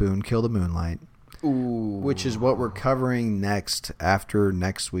 Spoon Kill the Moonlight. Ooh. Which is what we're covering next after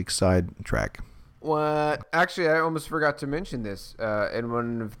next week's side track. What? Actually, I almost forgot to mention this in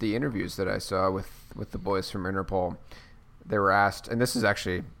one of the interviews that I saw with the boys from Interpol. They were asked, and this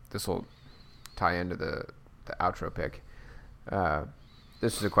will tie into the outro pick.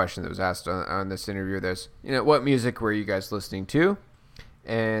 This is a question that was asked on this interview. There's, what music were you guys listening to?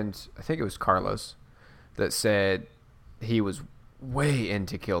 And I think it was Carlos that said he was way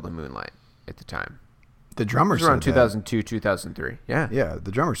into Kill the Moonlight at the time. The drummer said around 2002, 2003. Yeah. Yeah, the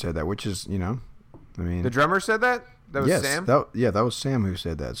drummer said that, which is, I mean... The drummer said that? That was yes, Sam? That was Sam who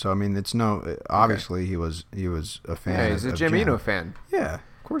said that. So, I mean, it's obviously he was a fan. Yeah, he's a Jim Eno fan. Yeah,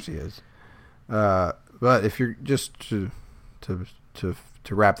 of course he is. But if you're just to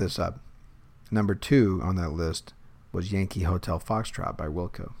wrap this up, number 2 on that list was Yankee Hotel Foxtrot by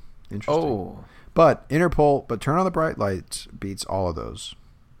Wilco. Interesting. Oh. But Turn on the Bright Lights beats all of those,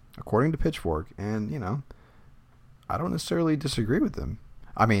 according to Pitchfork. And, I don't necessarily disagree with them.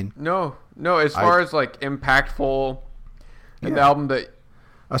 I mean... No. As far as, like, impactful, an album that...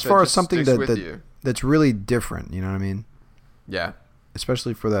 As far as something that's really different, you know what I mean? Yeah.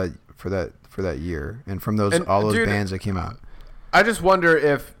 Especially for that year. And from all those bands that came out. I just wonder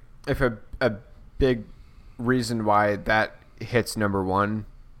if a big reason why that hits number 1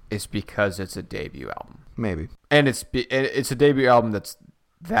 is because it's a debut album. Maybe. And it's a debut album that's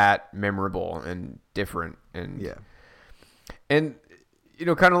that memorable and different. And yeah. And,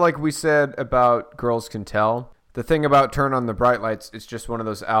 kind of like we said about Girls Can Tell, the thing about Turn on the Bright Lights, it's just one of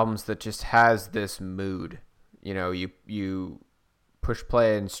those albums that just has this mood. You push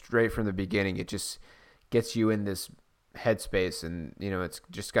play and straight from the beginning, it just gets you in this headspace, and, it's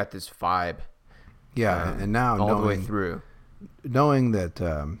just got this vibe. Yeah, and now all the way through. Knowing that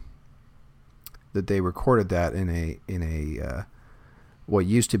that they recorded that in a what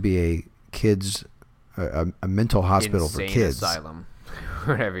used to be a kids a mental hospital Insane for kids, asylum,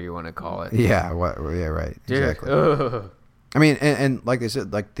 whatever you want to call it. Yeah, yeah, right, Dude, exactly. Ugh. I mean, and like they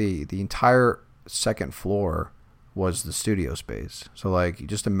said, like the entire second floor was the studio space. So like,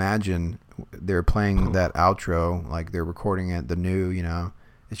 just imagine they're playing that outro, like they're recording it, the new,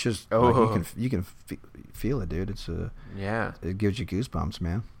 it's just like you can feel it, dude. It gives you goosebumps,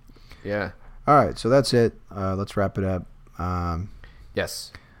 man. Yeah. All right, so that's it. Let's wrap it up.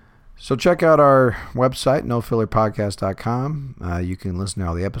 Yes. So check out our website, nofillerpodcast.com. You can listen to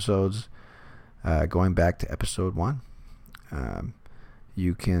all the episodes going back to episode 1.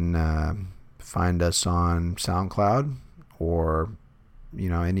 You can find us on SoundCloud or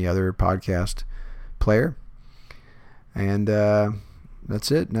any other podcast player. And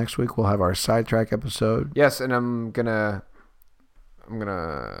that's it. Next week we'll have our sidetrack episode. Yes, and I'm gonna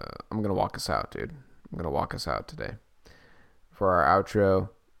walk us out, dude. I'm gonna walk us out today for our outro.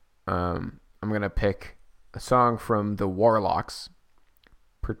 I'm gonna pick a song from the Warlocks,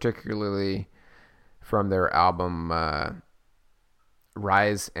 particularly from their album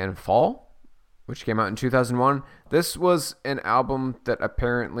Rise and Fall, which came out in 2001. This was an album that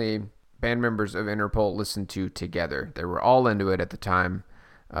apparently band members of Interpol listened to together. They were all into it at the time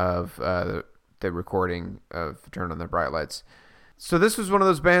of the recording of Turn on the Bright Lights. So this was one of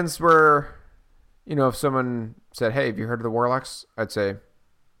those bands where, you know, if someone said, hey, have you heard of the Warlocks? I'd say,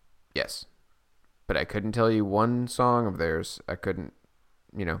 yes. But I couldn't tell you one song of theirs. I couldn't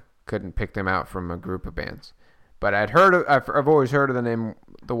pick them out from a group of bands. But I've always heard of the name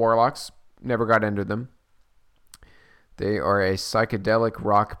the Warlocks. Never got into them. They are a psychedelic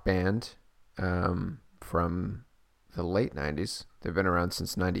rock band from the late 90s. They've been around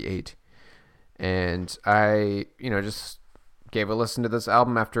since 98. And I, just gave a listen to this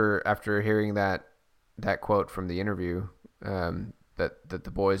album after hearing that quote from the interview that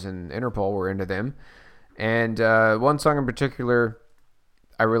the boys in Interpol were into them. And one song in particular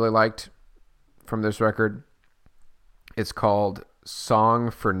I really liked from this record. It's called Song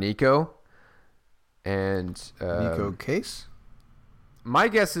for Nico. And Nico Case? My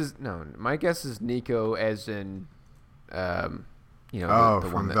guess is Nico as in the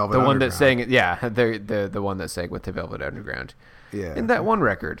from one Velvet the one Underground. that sang it. Yeah, the one that sang with the Velvet Underground. Yeah. In that one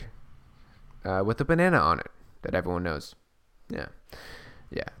record with the banana on it that everyone knows. Yeah.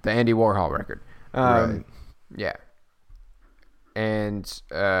 The Andy Warhol record. Right. Yeah. And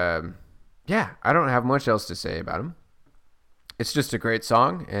I don't have much else to say about him. It's just a great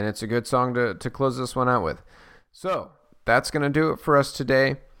song, and it's a good song to close this one out with. So that's going to do it for us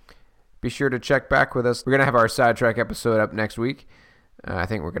today. Be sure to check back with us. We're going to have our sidetrack episode up next week. I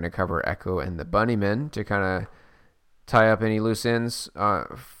think we're going to cover Echo and the Bunnymen to kind of tie up any loose ends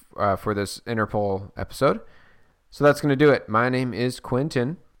for this Interpol episode. So that's going to do it. My name is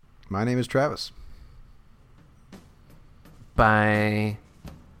Quentin. My name is Travis. Bye.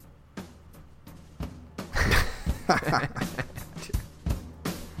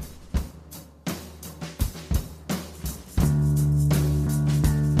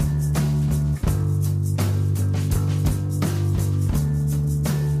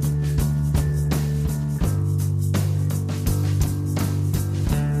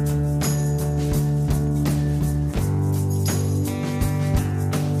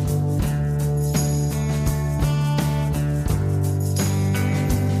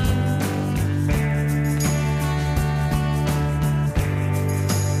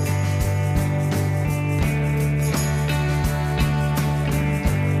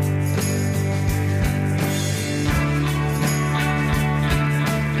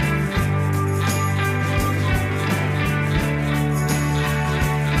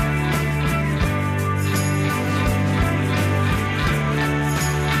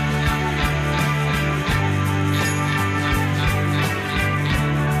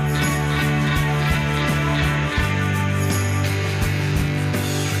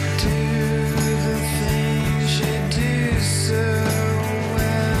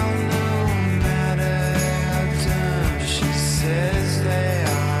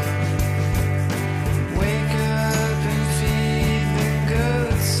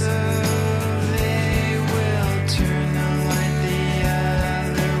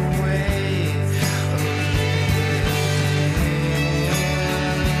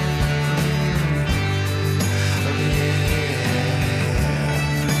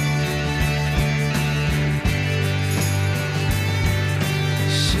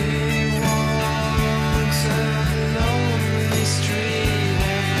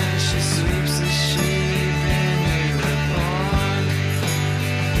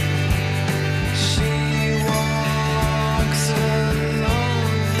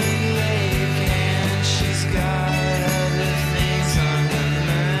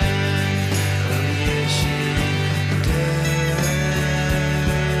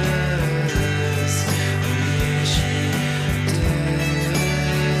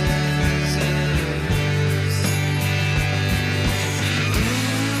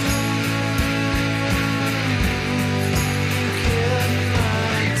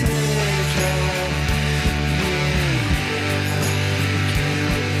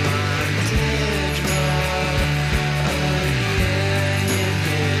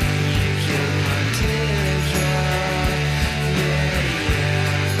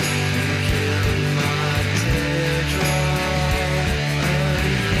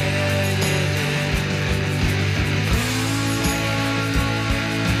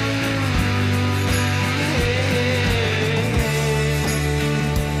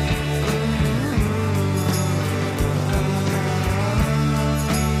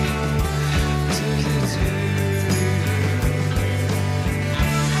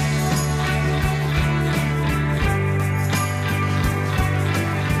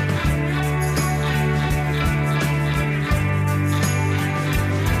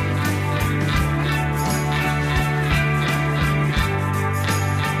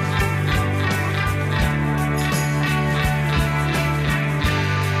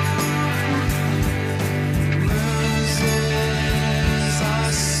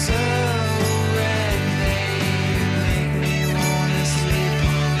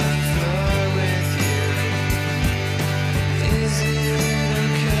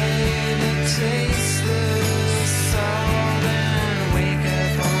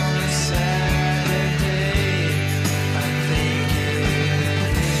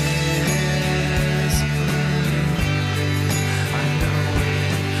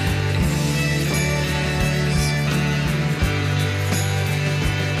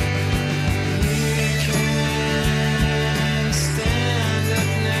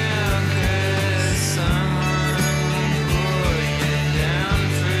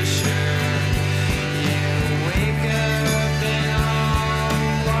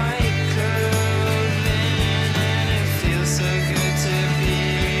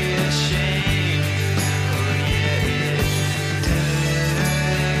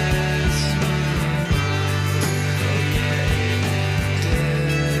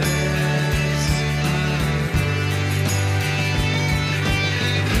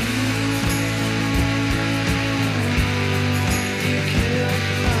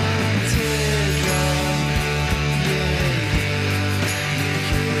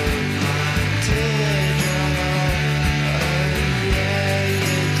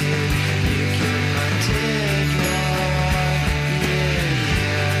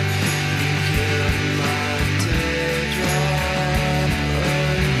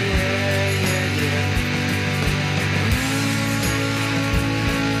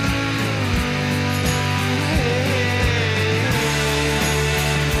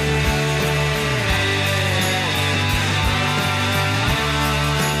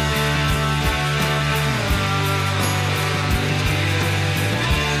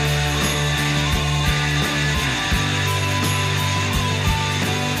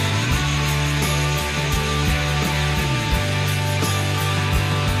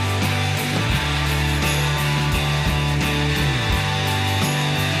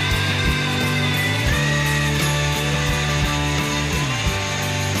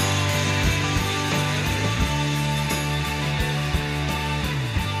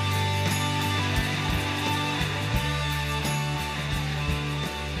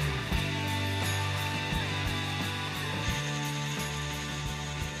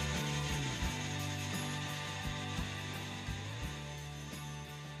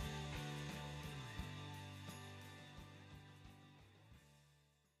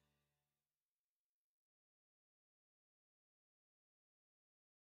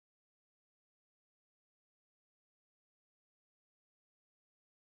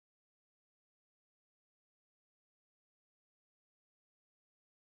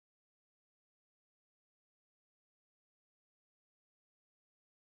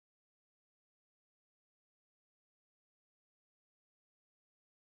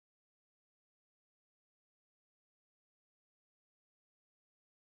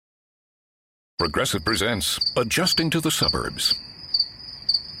 Progressive presents Adjusting to the Suburbs.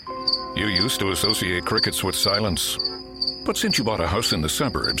 You used to associate crickets with silence. But since you bought a house in the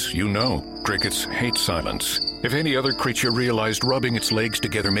suburbs, you know crickets hate silence. If any other creature realized rubbing its legs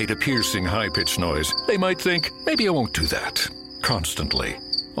together made a piercing, high-pitched noise, they might think, maybe I won't do that. Constantly.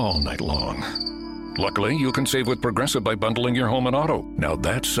 All night long. Luckily, you can save with Progressive by bundling your home and auto. Now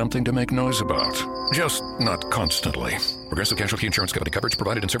that's something to make noise about. Just not constantly. Progressive Casualty Insurance Company. Coverage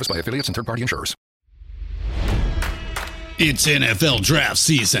provided and serviced by affiliates and third-party insurers. It's NFL draft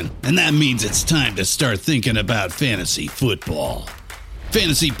season, and that means it's time to start thinking about fantasy football.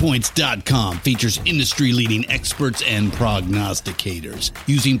 FantasyPoints.com features industry-leading experts and prognosticators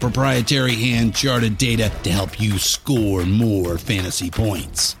using proprietary hand-charted data to help you score more fantasy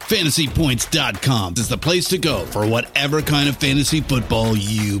points. FantasyPoints.com is the place to go for whatever kind of fantasy football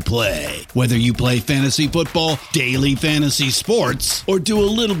you play. Whether you play fantasy football, daily fantasy sports, or do a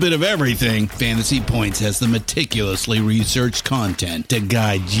little bit of everything, Fantasy Points has the meticulously researched content to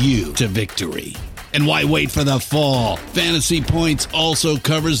guide you to victory. And why wait for the fall? Fantasy Points also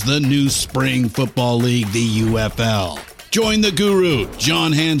covers the new spring football league, the UFL. Join the guru,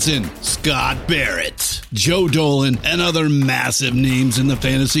 John Hansen, Scott Barrett, Joe Dolan, and other massive names in the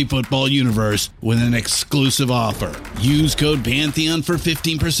fantasy football universe with an exclusive offer. Use code Pantheon for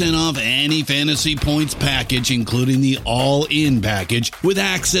 15% off any Fantasy Points package, including the all-in package, with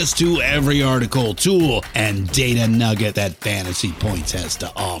access to every article, tool, and data nugget that Fantasy Points has to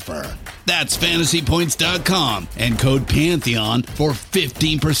offer. That's FantasyPoints.com and code Pantheon for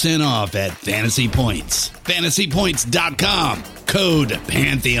 15% off at Fantasy Points. FantasyPoints.com, code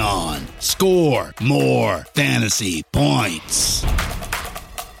Pantheon. Score more fantasy points.